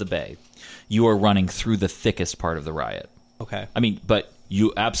towards the bay, you are running through the thickest part of the riot. Okay. I mean, but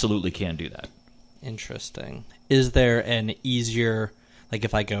You absolutely can do that. Interesting. Is there an easier, like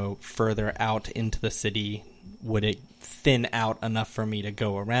if I go further out into the city, would it thin out enough for me to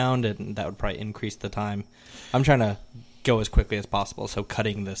go around, and that would probably increase the time? I'm trying to go as quickly as possible, so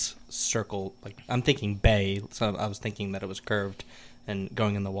cutting this circle, like I'm thinking bay, so I was thinking that it was curved, and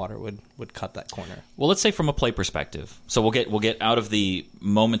going in the water would cut that corner. Well, let's say from a play perspective. So we'll get out of the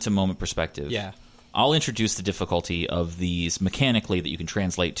moment-to-moment perspective. Yeah. I'll introduce the difficulty of these mechanically that you can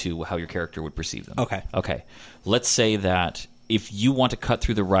translate to how your character would perceive them. Okay. Let's say that if you want to cut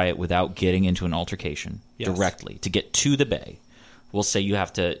through the riot without getting into an altercation directly, to get to the bay, we'll say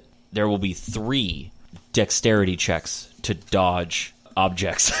there will be 3 dexterity checks to dodge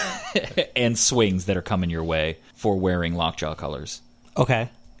objects and swings that are coming your way for wearing Lockjaw colors. Okay.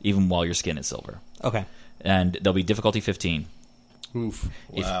 Even while your skin is silver. Okay. And there'll be difficulty 15. Oof.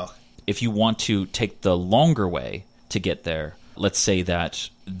 Wow. If you want to take the longer way to get there, let's say that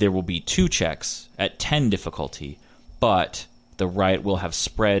there will be 2 checks at 10 difficulty, but the riot will have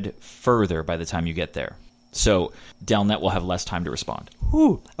spread further by the time you get there. So Delnet will have less time to respond.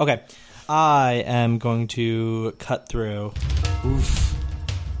 Whew. Okay. I am going to cut through. Oof.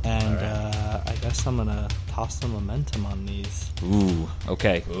 And I guess I'm going to toss some momentum on these. Ooh,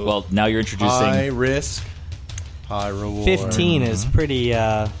 okay. Ooh. Well, now you're introducing... High risk, high reward. 15 is pretty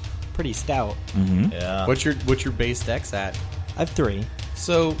stout. Mm-hmm. Yeah. What's your base dex at? I have 3.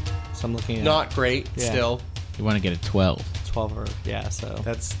 So I'm looking at... Not great, still. You want to get a 12. 12 or... Yeah, so...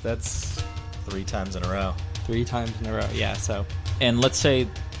 That's 3 times in a row. 3 times in a row, yeah, so... And let's say...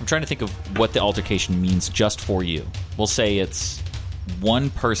 I'm trying to think of what the altercation means just for you. We'll say it's 1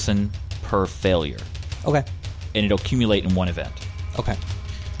 person per failure. Okay. And it'll accumulate in 1 event. Okay.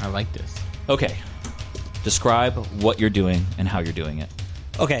 I like this. Okay. Describe what you're doing and how you're doing it.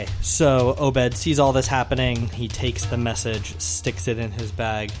 Okay, so Obed sees all this happening. He takes the message, sticks it in his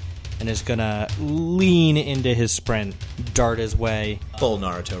bag, and is going to lean into his sprint, dart his way. Full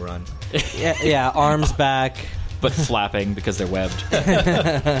Naruto run. Yeah, arms back. But flapping because they're webbed.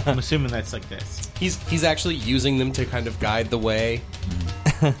 I'm assuming that's like this. He's actually using them to kind of guide the way.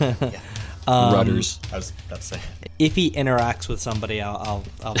 Rudders. I was about to say. If he interacts with somebody, I'll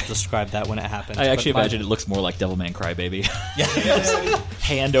describe that when it happens. I actually imagine it looks more like Devilman Crybaby.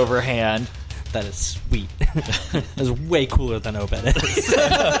 Hand over hand. That is sweet. That's way cooler than Obed is.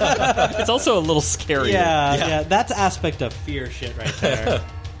 It's also a little scary. Yeah, that's aspect of fear shit right there.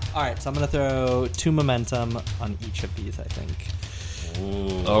 All right, so I'm going to throw 2 momentum on each of these, I think.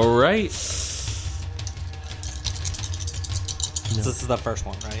 Ooh. All right. No. This is the first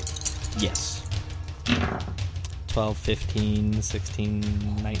one, right? Yes. 12, 15,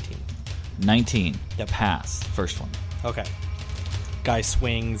 16, 19. 19. Yep. Pass. First one. Okay. Guy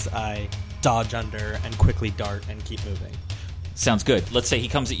swings, I dodge under and quickly dart and keep moving. Sounds good. Let's say he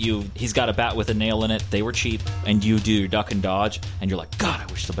comes at you, he's got a bat with a nail in it, they were cheap, and you do your duck and dodge, and you're like, God, I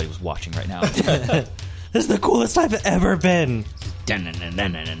wish somebody was watching right now. This is the coolest I've ever been.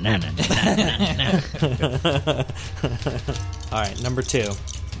 Alright, number 2.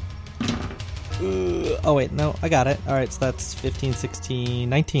 Oh, wait, no, I got it. Alright, so that's 15, 16,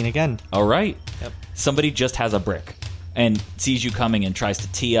 19 again. Alright. Yep. Somebody just has a brick and sees you coming and tries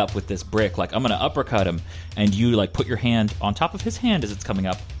to tee up with this brick, like, I'm going to uppercut him, and you, like, put your hand on top of his hand as it's coming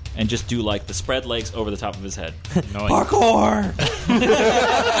up, and just do, like, the spread legs over the top of his head. Parkour!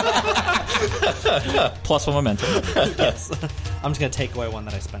 Plus 1 momentum. Yes. I'm just going to take away 1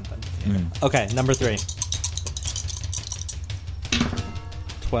 that I spent then. Okay, number 3.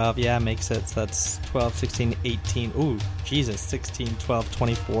 12, yeah, makes it. So that's 12, 16, 18. Ooh, Jesus. 16, 12,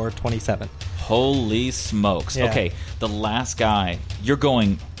 24, 27. Holy smokes. Yeah. Okay, the last guy, you're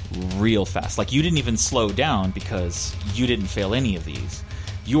going real fast. Like, you didn't even slow down because you didn't fail any of these.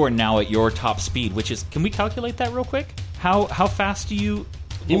 You are now at your top speed, which is... Can we calculate that real quick? How fast do you...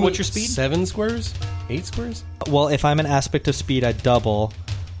 What's your speed? 7 squares? 8 squares? Well, if I'm an aspect of speed, I double.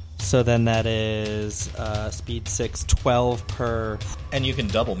 So then that is speed 6, 12 per... And you can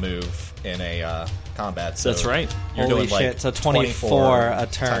double move in a combat. So that's right. You're Holy doing like shit, so 24 a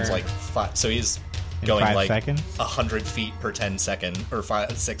turn. Times like 5. So he's In going 5 like seconds? 100 feet per 10 seconds, or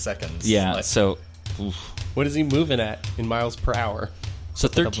 6 seconds. Yeah, Like, so... What is he moving at in miles per hour? So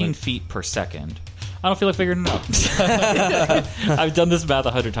 13 feet per second. I don't feel like figuring it out. I've done this math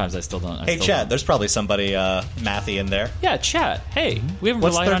 100 times. I still don't. Hey, Chad, there's probably somebody mathy in there. Yeah, Chad. Hey, we haven't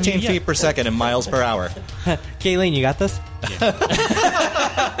What's relied on you 13 feet yet. per second in miles per hour? Kayleen, you got this?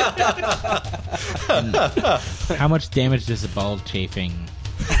 How much damage does the ball chafing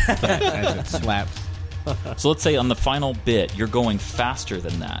as it slaps? So let's say on the final bit, you're going faster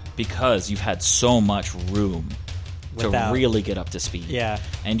than that because you've had so much room to really get up to speed. Yeah.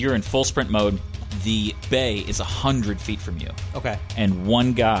 And you're in full sprint mode. The bay is 100 feet from you. Okay. And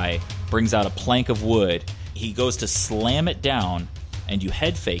one guy brings out a plank of wood. He goes to slam it down, and you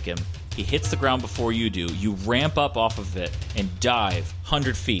head fake him. He hits the ground before you do. You ramp up off of it and dive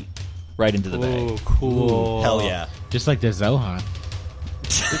 100 feet right into the bay. Oh, cool. Ooh, hell yeah. Just like the Zohan.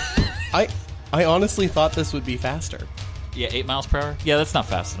 I honestly thought this would be faster. Yeah, 8 miles per hour? Yeah, that's not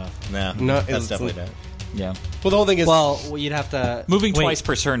fast enough. No, that's definitely not. Yeah. Well, the whole thing is... Well, you'd have to... Moving twice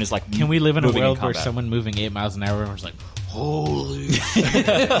per turn is like Can we live in a world where combat. someone moving 8 miles an hour was like, holy...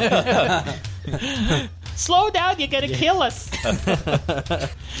 Slow down, you're gonna kill us.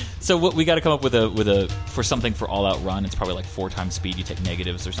 So what we got to come up with a for something for all out run. It's probably like 4 times speed. You take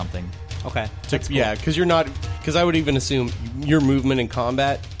negatives or something. Okay. Yeah, because you're not... Because I would even assume your movement in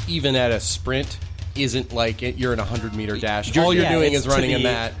combat, even at a sprint, isn't like you're in a 100-meter dash. All you're doing is running in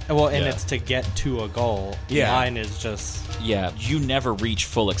that. Well, and it's to get to a goal. Yeah. Mine is just... Yeah, you never reach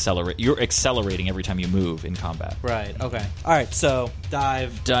full accelerate. You're accelerating every time you move in combat. Right, okay. All right, so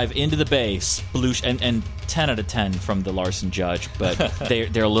dive. Dive into the bay, sploosh, and 10 out of 10 from the Larson judge, but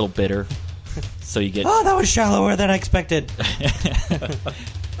they're a little bitter. So you get... Oh, that was shallower than I expected.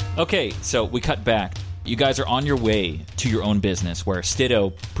 Okay, so we cut back. You guys are on your way to your own business, where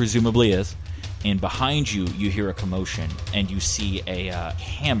Stiddo presumably is, and behind you, you hear a commotion, and you see a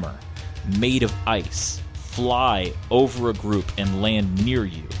hammer made of ice fly over a group and land near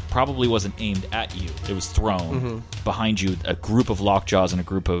you. Probably wasn't aimed at you. It was thrown. Behind you, a group of Lockjaws and a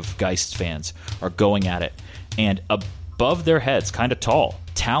group of Geist fans are going at it. And above their heads, kind of tall,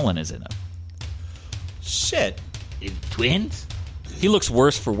 Talon is in it. Shit. Twins? He looks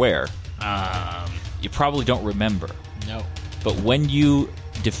worse for wear. You probably don't remember. No. But when you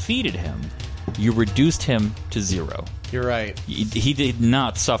defeated him, you reduced him to 0. You're right. He did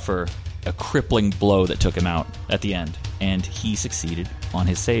not suffer a crippling blow that took him out at the end, and he succeeded on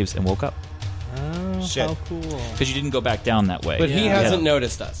his saves and woke up. Oh, Shit. how cool. Because you didn't go back down that way. But he hasn't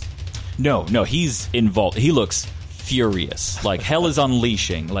noticed us. No, he's involved. He looks furious. Like hell is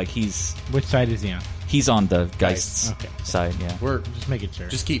unleashing. Like Which side is he on? he's on the Geist's Okay. side, yeah. We're Just making sure.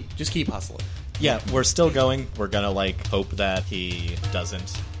 just keep hustling. Yeah, we're still going. We're gonna hope that he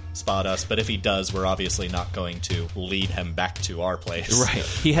doesn't spot us, but if he does, we're obviously not going to lead him back to our place. Right.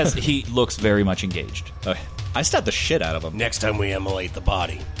 He looks very much engaged. Okay. I stabbed the shit out of him. Next time we immolate the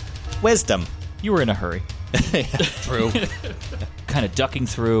body. Wisdom. You were in a hurry. True. Kind of ducking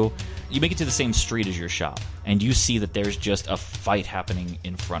through. You make it to the same street as your shop, and you see that there's just a fight happening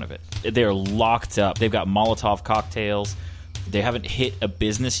in front of it. They're locked up. They've got Molotov cocktails. They haven't hit a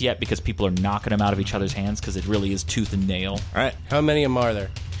business yet because people are knocking them out of each other's hands because it really is tooth and nail. All right. How many of them are there?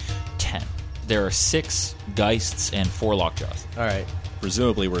 10. There are 6 Geists and 4 Lockjaws. All right.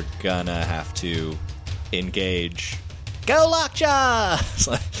 Presumably, we're gonna have to engage. Go Lockjaw!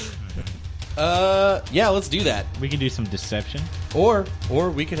 Yeah, let's do that. We can do some deception. Or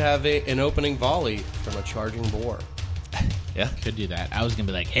we could have an opening volley from a charging boar. Yeah. Could do that. I was gonna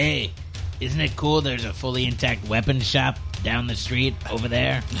be like, hey, isn't it cool there's a fully intact weapon shop down the street over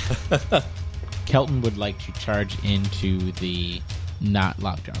there? Kelton would like to charge into the not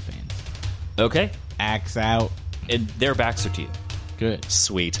Lockjaw fans. Okay. Axe out. And their backs are to you. Good.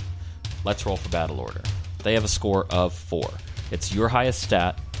 Sweet. Let's roll for battle order. They have a score of 4. It's your highest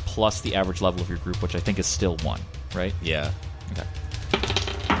stat plus the average level of your group, which I think is still 1, right? Yeah. Okay.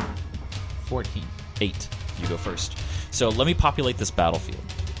 14. 8. You go first. So let me populate this battlefield.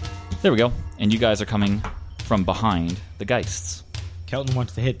 There we go. And you guys are coming from behind the Geists. Kelton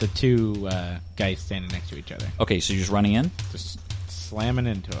wants to hit the 2 guys standing next to each other. Okay, so you're just running in? Just slamming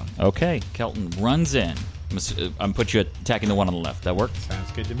into them. Okay, Kelton runs in. I'm put you attacking the one on the left. That work? Sounds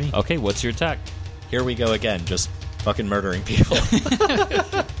good to me. Okay, what's your attack? Here we go again, just fucking murdering people.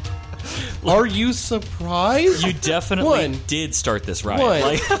 Are you surprised? You definitely One. did start this riot. One.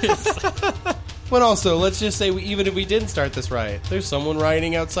 Like, But also, let's just say even if we didn't start this riot, there's someone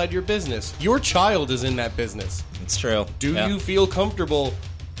rioting outside your business. Your child is in that business. It's true. Do you feel comfortable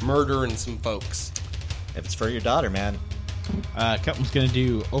murdering some folks? If it's for your daughter, man. Kelton's going to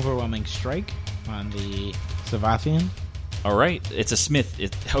do Overwhelming Strike on the Savathian. all right, it's a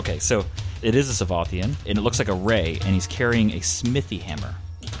smith. Okay, so it is a Savathian, and it looks like a ray, and he's carrying a smithy hammer.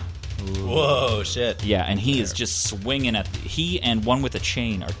 Whoa, shit. Yeah, and he is just swinging at... He and one with a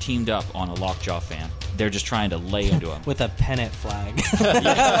chain are teamed up on a Lockjaw fan. They're just trying to lay into him. With a pennant flag.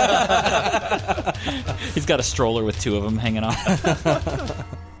 He's got a stroller with 2 of them hanging off.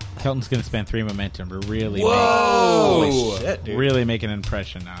 Kelton's going to spend 3 momentum to really Holy shit, dude. really make an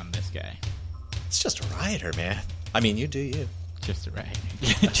impression on this guy. It's just a rioter, man. I mean, you do you. Just a riot.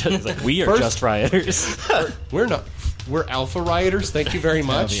 Just like, we are just rioters. We're not. We're alpha rioters. Thank you very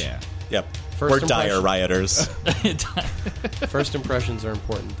much. Yeah. Yep. First We're impression. dire rioters. First impressions are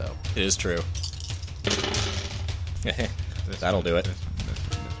important, though. It is true. That'll do it.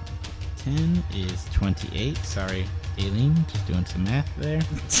 10 is 28. Sorry, Aileen. Just doing some math there.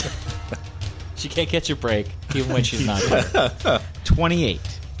 She can't catch a break, even when she's not here. 28.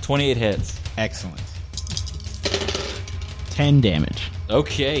 28 hits. Excellent. 10 damage.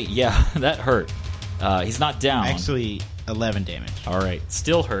 Okay, yeah, that hurt. He's not down. Actually, 11 damage. All right,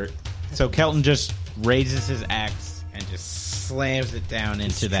 still hurt. So Kelton just raises his axe and just slams it down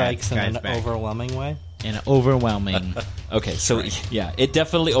into that Strikes guy's in an back. overwhelming way. In an overwhelming. Okay, so yeah, it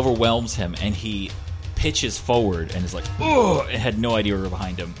definitely overwhelms him, and he pitches forward and is like, "Oh!" and had no idea we were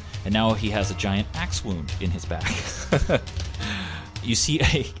behind him, and now he has a giant axe wound in his back. You see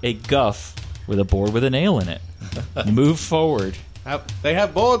a guff with a board with a nail in it. Move forward. They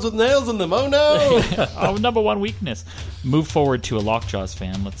have boards with nails in them. Oh no! Oh, number one weakness. Move forward to a Lockjaws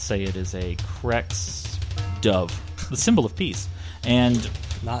fan. Let's say it is a Krex dove, the symbol of peace, and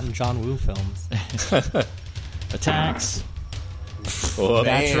Not in John Woo films. attacks. Oh,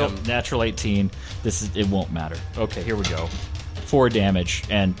 Natural 18. It won't matter. Okay, here we go. 4 damage,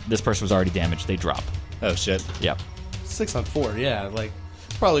 and this person was already damaged. They drop. oh shit. Yep. 6 on 4. Yeah, like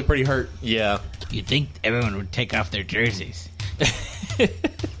probably pretty hurt. Yeah. You'd think everyone would take off their jerseys.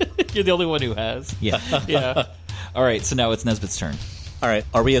 You're the only one who has. Yeah. Yeah. All right, so now it's Nesbitt's turn. All right.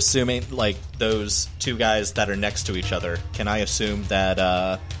 Are we assuming, like, those two guys that are next to each other, can I assume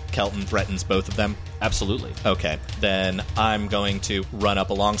that Kelton threatens both of them? Absolutely. Okay. Then I'm going to run up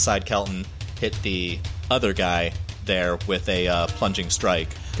alongside Kelton, hit the other guy there with a plunging strike.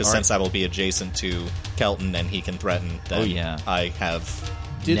 Because All right. since I will be adjacent to Kelton and he can threaten, then Oh, yeah. I have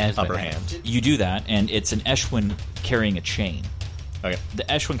Nesbitt upper has. hand. You do that, and it's an Eshwin carrying a chain. Okay. The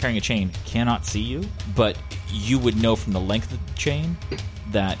Eshwin carrying a chain cannot see you, but you would know from the length of the chain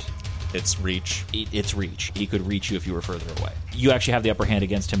that It's reach. it's reach. He could reach you if you were further away. You actually have the upper hand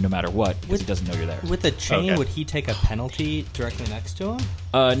against him no matter what, because he doesn't know you're there. With the chain, Okay. would he take a penalty directly next to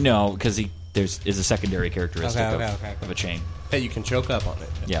him? No, because there's a secondary characteristic Okay. of a chain. That you can choke up on it.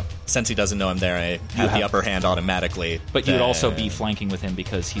 Yeah. Since he doesn't know I'm there, I have the upper hand automatically. But you would also Then- be flanking with him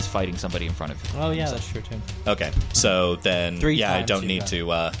because he's fighting somebody in front of you. Oh, yeah, that's true, too. Okay. So then, 3 yeah, I times don't you need got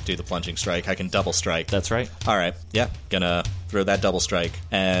to do the plunging strike. I can double strike. That's right. All right. Yeah. Gonna throw that double strike.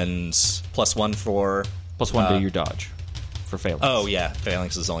 And +1 for... Plus 1 to your dodge for failing. Oh, yeah.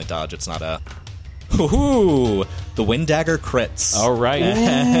 Phalanx is only dodge. It's not a... Ooh! The Wind Dagger crits. All right.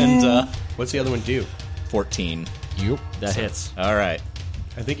 And What's the other one do? 14. Yep. That hits. All right.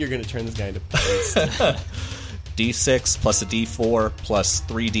 I think you're going to turn this guy into paste. D6 plus a D4 plus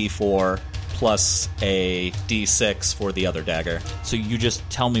 3D4 plus a D6 for the other dagger. So you just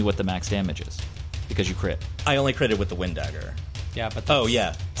tell me what the max damage is because you crit. I only critted with the Wind Dagger. Yeah, but Oh,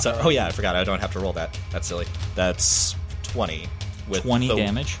 yeah. So, I forgot. I don't have to roll that. That's silly. That's 20. With 20 the,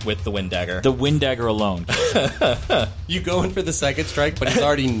 damage? With the Wind Dagger. The Wind Dagger alone. You go in for the second strike, but he's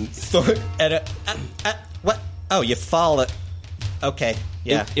already... What? Oh, you fall it. Okay.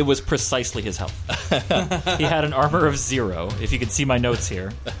 Yeah. It was precisely his health. He had an armor of 0, if you can see my notes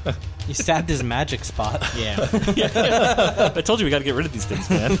here. you stabbed his magic spot. Yeah. I told you we got to get rid of these things,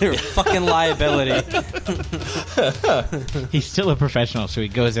 man. They're a fucking liability. He's still a professional, so he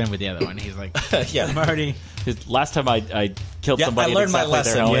goes in with the other one. He's like, Yeah. I'm already... Last time I killed Yeah, somebody I learned at my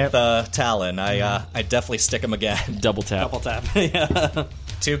exactly their lesson health. with Talon. I definitely stick him again. Double tap. Double tap. Yeah.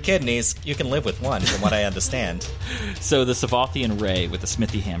 2 kidneys. You can live with 1, from what I understand. So the Savathian Ray with the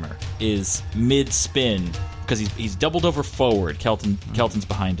Smithy Hammer is mid-spin because he's doubled over forward. Kelton's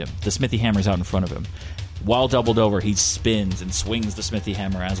behind him. The Smithy Hammer's out in front of him. While doubled over, he spins and swings the Smithy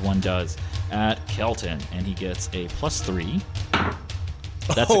Hammer, as one does, at Kelton, and he gets a +3.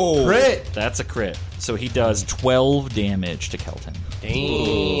 That's a crit. That's a crit. So he does 12 damage to Kelton.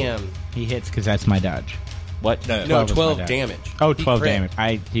 Damn. He hits because that's my dodge. What? No, 12 is my 12 dodge. damage. Oh, He 12 crit.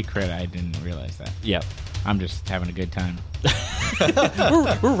 damage. He crit. I didn't realize that. Yeah. I'm just having a good time.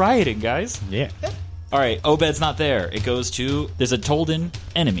 We're rioting, guys. Yeah. All right, Obed's not there. It goes to... There's a Tolden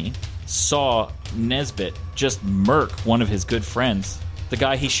enemy. Saw Nesbitt just murk one of his good friends. The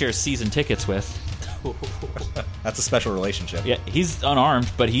guy he shares season tickets with. That's a special relationship. Yeah, he's unarmed,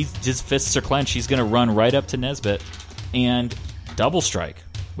 but his fists are clenched. He's going to run right up to Nesbitt and double strike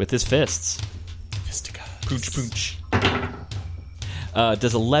with his fists. Pooch, pooch.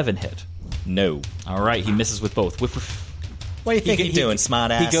 Does 11 hit? No. All right, he misses with both. Whiff, whiff. What do you think you're doing,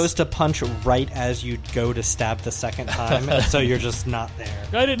 smart ass? He goes to punch right as you go to stab the second time, and so you're just not there.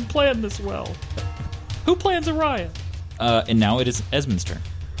 I didn't plan this well. Who plans a riot? And now it is Esmond's turn.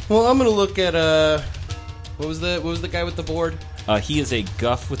 Well, I'm gonna look at what was the guy with the board? He is a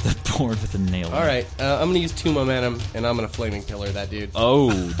guff with the board with a nail. All right, I'm gonna use 2 momentum, and I'm gonna flaming killer that dude.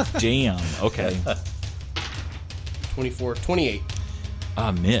 Oh, damn. Okay. 24, 28.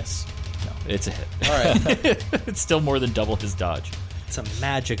 Miss. No, it's a hit. All right. It's still more than double his dodge. It's a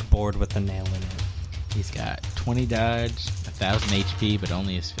magic board with a nail in it. He's got 20 dodge, 1,000 HP, but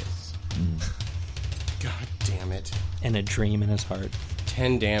only his fists. God damn it. And a dream in his heart.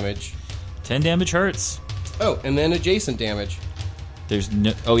 10 damage. 10 damage hurts. Oh, and then adjacent damage. There's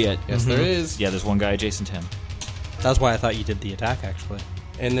no... Oh, yeah. Yes, there is. Yeah, there's one guy adjacent to him. That's why I thought you did the attack, actually.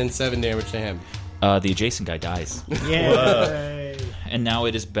 And then 7 damage to him. The adjacent guy dies. Yay! And now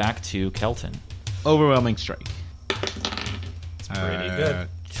it is back to Kelton. Overwhelming strike. It's pretty good.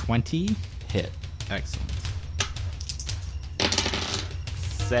 20. Hit. Excellent.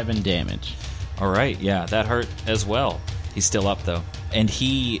 7 damage. All right, yeah, that hurt as well. He's still up, though. And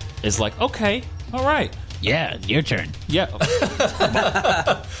he is like, okay, all right. Yeah, your turn. Yeah.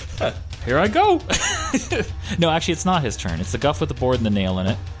 Here I go. No, actually, it's not his turn. It's the guff with the board and the nail in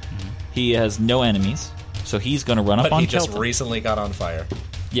it. He has no enemies, so he's going to run up But on he Kelton. just recently got on fire.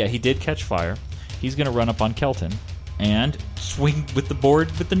 Yeah, he did catch fire. He's going to run up on Kelton and swing with the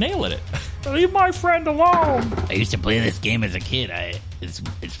board with the nail in it. Leave my friend alone. I used to play this game as a kid. It's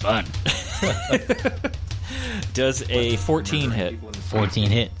fun. Does a 14 hit? 14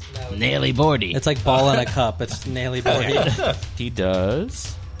 hits. Naily boardy. It's like ball in a cup. It's naily boardy. He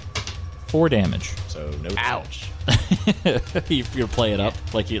does 4 damage. So no Ouch. You're play it up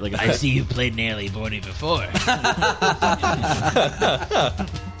like I see you've played Naily boardy before.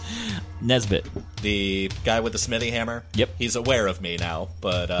 Nesbit. The guy with the smithy hammer. Yep. He's aware of me now,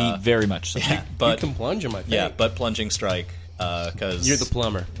 but He very much so. yeah, You but can plunge him, I think. yeah, but plunging strike because You're the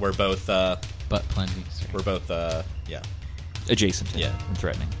plumber. We're both Butt plunging strike. we're both yeah, Adjacent to Yeah. and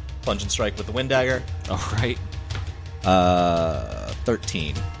threatening. plunging strike with the wind dagger. All right.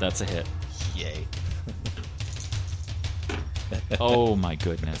 13. That's a hit. Yay. Oh my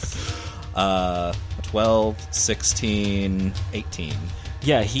goodness. 12, 16, 18.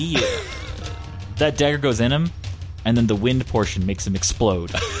 Yeah, he... that dagger goes in him, and then the wind portion makes him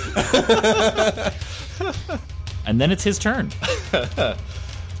explode. And then it's his turn.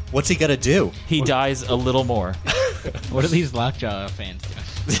 What's he gonna do? He dies a little more. What are these Lockjaw fans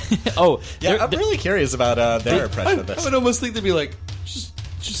doing? Oh, Yeah, they're- I'm really curious about their impression of I this. would almost think they'd be like, just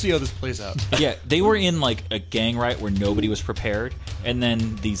see how this plays out. yeah, they were in like a gang riot where nobody was prepared, and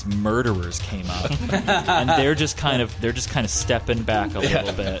then these murderers came up, and they're just kind of stepping back a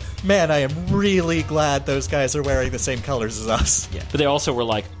little bit. Man, I am really glad those guys are wearing the same colors as us. Yeah, but they also were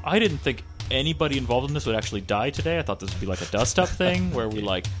like, I didn't think anybody involved in this would actually die today. I thought this would be like a dust-up thing where we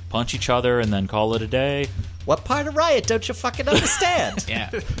like punch each other and then call it a day. What part of riot don't you fucking understand? Yeah.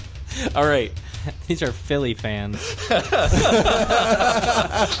 All right. These are Philly fans.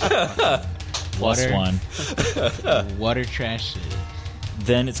 Plus one. Water trash.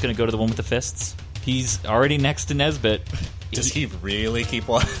 Then it's going to go to the one with the fists. He's already next to Nesbit. Does he really keep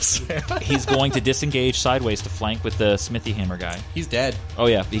one? He's going to disengage sideways to flank with the Smithy Hammer guy. He's dead. Oh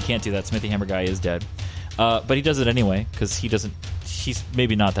yeah, he can't do that. Smithy Hammer guy is dead. But he does it anyway, because he's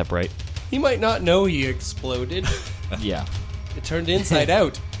maybe not that bright. He might not know he exploded. Yeah. It turned inside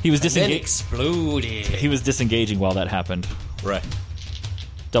out. He was And then disengaging. exploded. He was disengaging while that happened. Right.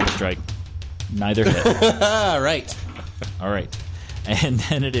 Double strike. Neither hit. Ah, right. All right. And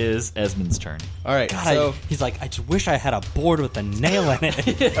then it is Esmond's turn. All right, God, so he's like, I just wish I had a board with a nail in it.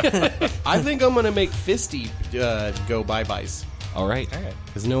 I think I'm going to make Fisty go bye-byes. All right.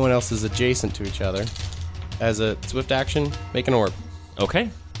 Because no one else is adjacent to each other. As a swift action, make an orb. Okay.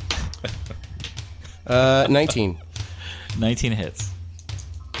 19. 19 hits.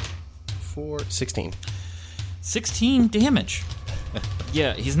 16. 16 damage.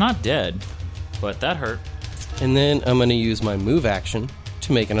 Yeah, he's not dead, but that hurt. And then I'm going to use my move action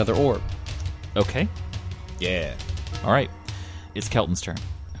to make another orb. Okay. Yeah. All right. It's Kelton's turn.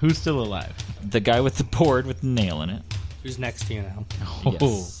 Who's still alive? The guy with the board with the nail in it. Who's next to you now? Oh,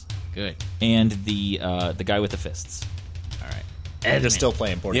 Yes. good. And the guy with the fists. All right. You're Esmond, still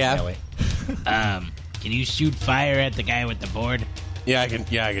playing board Yeah. Nelly. can you shoot fire at the guy with the board? Yeah, I can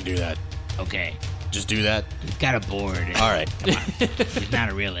do that. Okay. Just do that. He's got a board. All right. Come on. He's not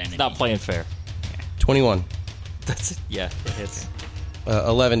a real enemy. Not playing fair. 21. That's it. Yeah, it hits.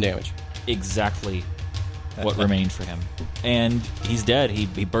 11 damage. Exactly what remained for him. And he's dead.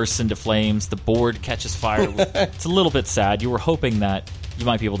 He bursts into flames. The board catches fire. It's a little bit sad. You were hoping that you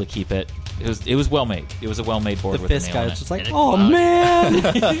might be able to keep it. It was well made. It was a well made board The with a fist nail guy in was it. just like, oh man,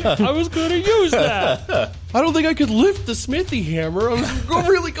 I was going to use that. I don't think I could lift the smithy hammer. I was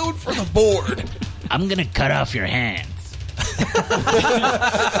really going for the board. I'm gonna cut off your hands.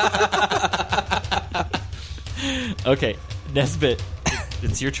 Okay, Nesbit,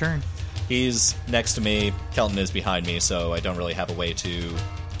 it's your turn. He's next to me. Kelton is behind me, so I don't really have a way to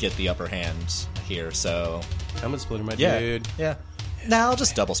get the upper hand here. So I'm gonna split my yeah, dude. yeah. Now I'll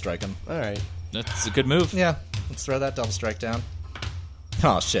just double strike him. All right. That's a good move. Yeah, let's throw that double strike down.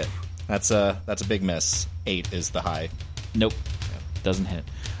 Oh shit, that's a big miss. 8 is the high. Nope, doesn't hit.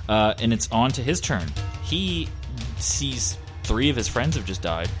 And it's on to his turn. He sees 3 of his friends have just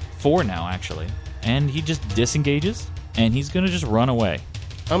died. 4 now, actually. And he just disengages, and he's going to just run away.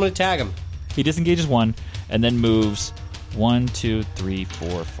 I'm gonna tag him. He disengages 1, and then moves 1, 2, 3,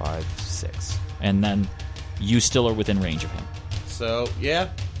 4, 5, 6. And then you still are within range of him. So, yeah.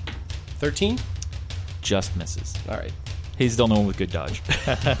 13? Just misses. All right. He's still no one with good dodge.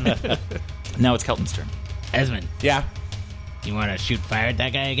 Now it's Kelton's turn. Esmond, Yeah. you want to shoot fire at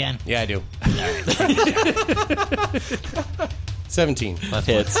that guy again? Yeah, I do. 17.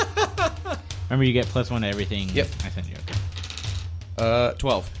 Hits. Remember, you get +1 to everything. Yep. I sent you. Okay.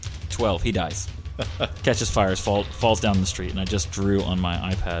 12. 12. He dies. Catches fires, falls down the street, and I just drew on my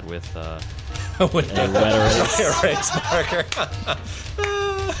iPad with a wet erase marker.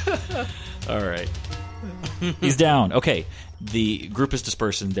 All right. He's down. Okay. The group is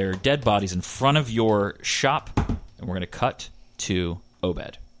dispersed, and there are dead bodies in front of your shop, and we're going to cut to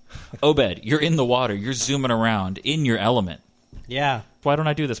Obed. Obed, you're in the water. You're zooming around in your element. yeah. Why don't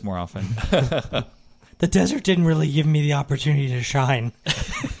I do this more often? The desert didn't really give me the opportunity to shine.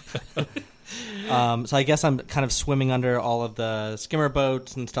 So I guess I'm kind of swimming under all of the skimmer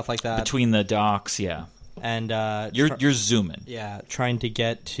boats and stuff like that. Between the docks, yeah. And You're zooming. yeah, trying to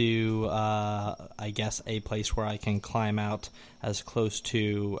get to I guess a place where I can climb out as close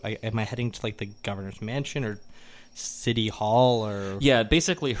to. Am I heading to like the governor's mansion or city hall or? Yeah,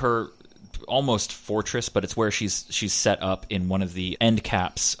 basically her almost fortress, but it's where she's set up in one of the end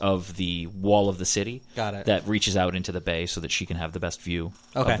caps of the wall of the city. Got it. That reaches out into the bay so that she can have the best view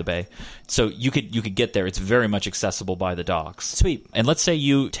Okay. of the bay. So you could get there. It's very much accessible by the docks. Sweet. And let's say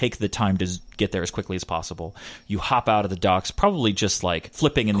you take the time to get there as quickly as possible. You hop out of the docks, probably just like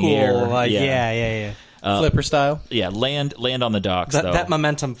flipping in the air. Yeah. Flipper style. Yeah, land on the docks, though. That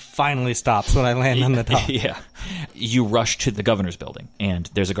momentum finally stops when I land on the top. Yeah. You rush to the governor's building, and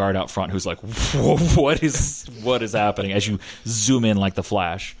there's a guard out front who's like, "Whoa, what is happening?" As you zoom in like the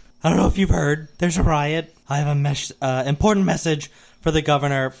Flash. I don't know if you've heard. There's a riot. I have a important message for the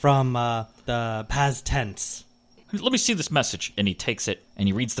governor from the Paz Tents. Let me see this message. And he takes it, and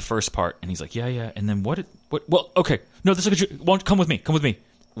he reads the first part, and he's like, yeah. And then what? Well, okay. No, this is won't come with me. Come with me.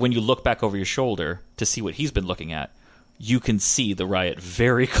 When you look back over your shoulder to see what he's been looking at, you can see the riot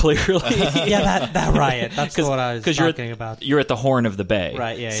very clearly. Yeah, that riot. That's what I was talking about. You're at the horn of the bay.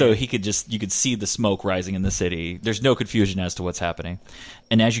 Right, yeah. So you could see the smoke rising in the city. There's no confusion as to what's happening.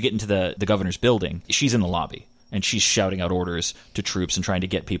 And as you get into the governor's building, she's in the lobby. And she's shouting out orders to troops and trying to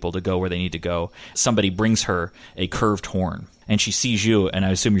get people to go where they need to go. Somebody brings her a curved horn. And she sees you, and I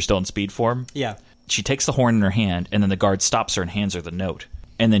assume you're still in speed form? Yeah. She takes the horn in her hand, and then the guard stops her and hands her the note.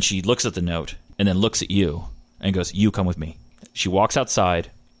 And then she looks at the note, and then looks at you, and goes, "You come with me." She walks outside,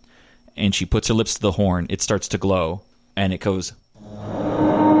 and she puts her lips to the horn. It starts to glow, and it goes...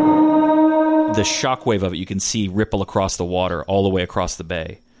 The shockwave of it you can see ripple across the water all the way across the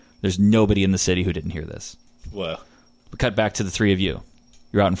bay. There's nobody in the city who didn't hear this. Whoa. We cut back to the 3 of you.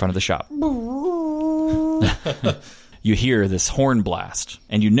 You're out in front of the shop. You hear this horn blast,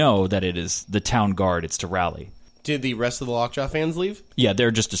 and you know that it is the town guard. It's to rally. Did the rest of the Lockjaw fans leave? Yeah, they're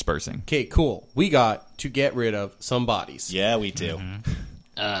just dispersing. Okay, cool. We got to get rid of some bodies. Yeah, we do.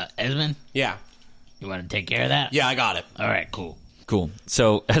 Esmond, Yeah. you want to take care of that? Yeah, I got it. All right, cool. Cool.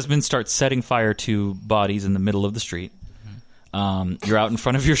 So Esmond starts setting fire to bodies in the middle of the street. You're out in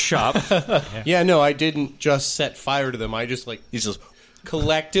front of your shop. Yeah, no, I didn't just set fire to them. I just, He's just...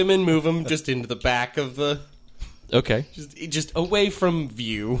 collect them and move them just into the back of the... Okay. Just away from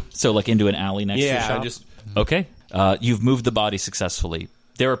view. So like into an alley next to your Yeah, shop? just... Okay. You've moved the body successfully.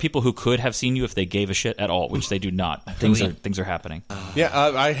 There are people who could have seen you if they gave a shit at all, which they do not. Things are happening. Yeah,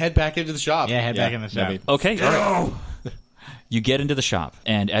 I head back into the shop. Yeah, head back in the shop. Okay. All right. You get into the shop,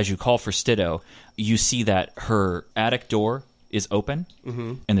 and as you call for Stiddo, you see that her attic door is open,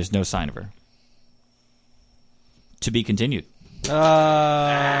 and there's no sign of her. To be continued. Man,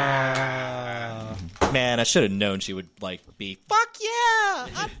 I should have known she would, be, fuck yeah,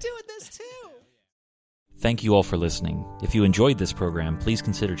 I'm doing this too. Thank you all for listening. If you enjoyed this program, please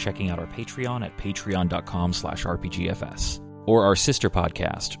consider checking out our Patreon at patreon.com/RPGFS, or our sister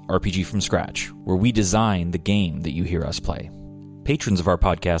podcast, RPG From Scratch, where we design the game that you hear us play. Patrons of our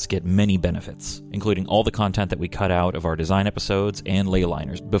podcast get many benefits, including all the content that we cut out of our design episodes and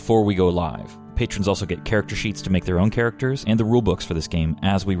leyliners before we go live. Patrons also get character sheets to make their own characters and the rulebooks for this game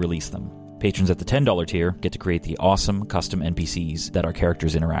as we release them. Patrons at the $10 tier get to create the awesome custom NPCs that our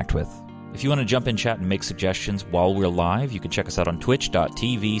characters interact with. If you want to jump in chat and make suggestions while we're live, you can check us out on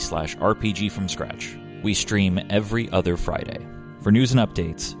twitch.tv/RPGFromScratch. We stream every other Friday. For news and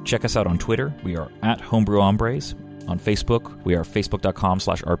updates, check us out on Twitter. We are at HomebrewHombres. On Facebook, we are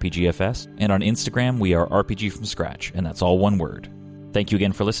facebook.com/RPGFS. And on Instagram, we are RPG From Scratch, and that's all one word. Thank you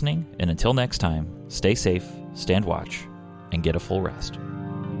again for listening, and until next time, stay safe, stand watch, and get a full rest.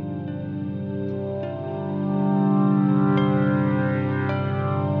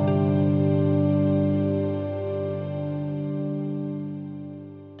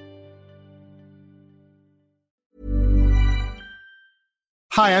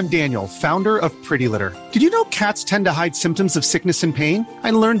 Hi, I'm Daniel, founder of Pretty Litter. Did you know cats tend to hide symptoms of sickness and pain?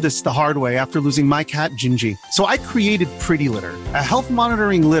 I learned this the hard way after losing my cat, Gingy. So I created Pretty Litter, a health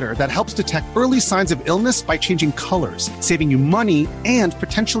monitoring litter that helps detect early signs of illness by changing colors, saving you money and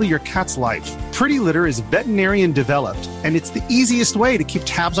potentially your cat's life. Pretty Litter is veterinarian developed, and it's the easiest way to keep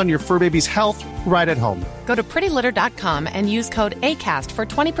tabs on your fur baby's health right at home. Go to prettylitter.com and use code ACAST for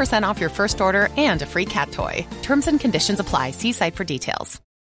 20% off your first order and a free cat toy. Terms and conditions apply. See site for details.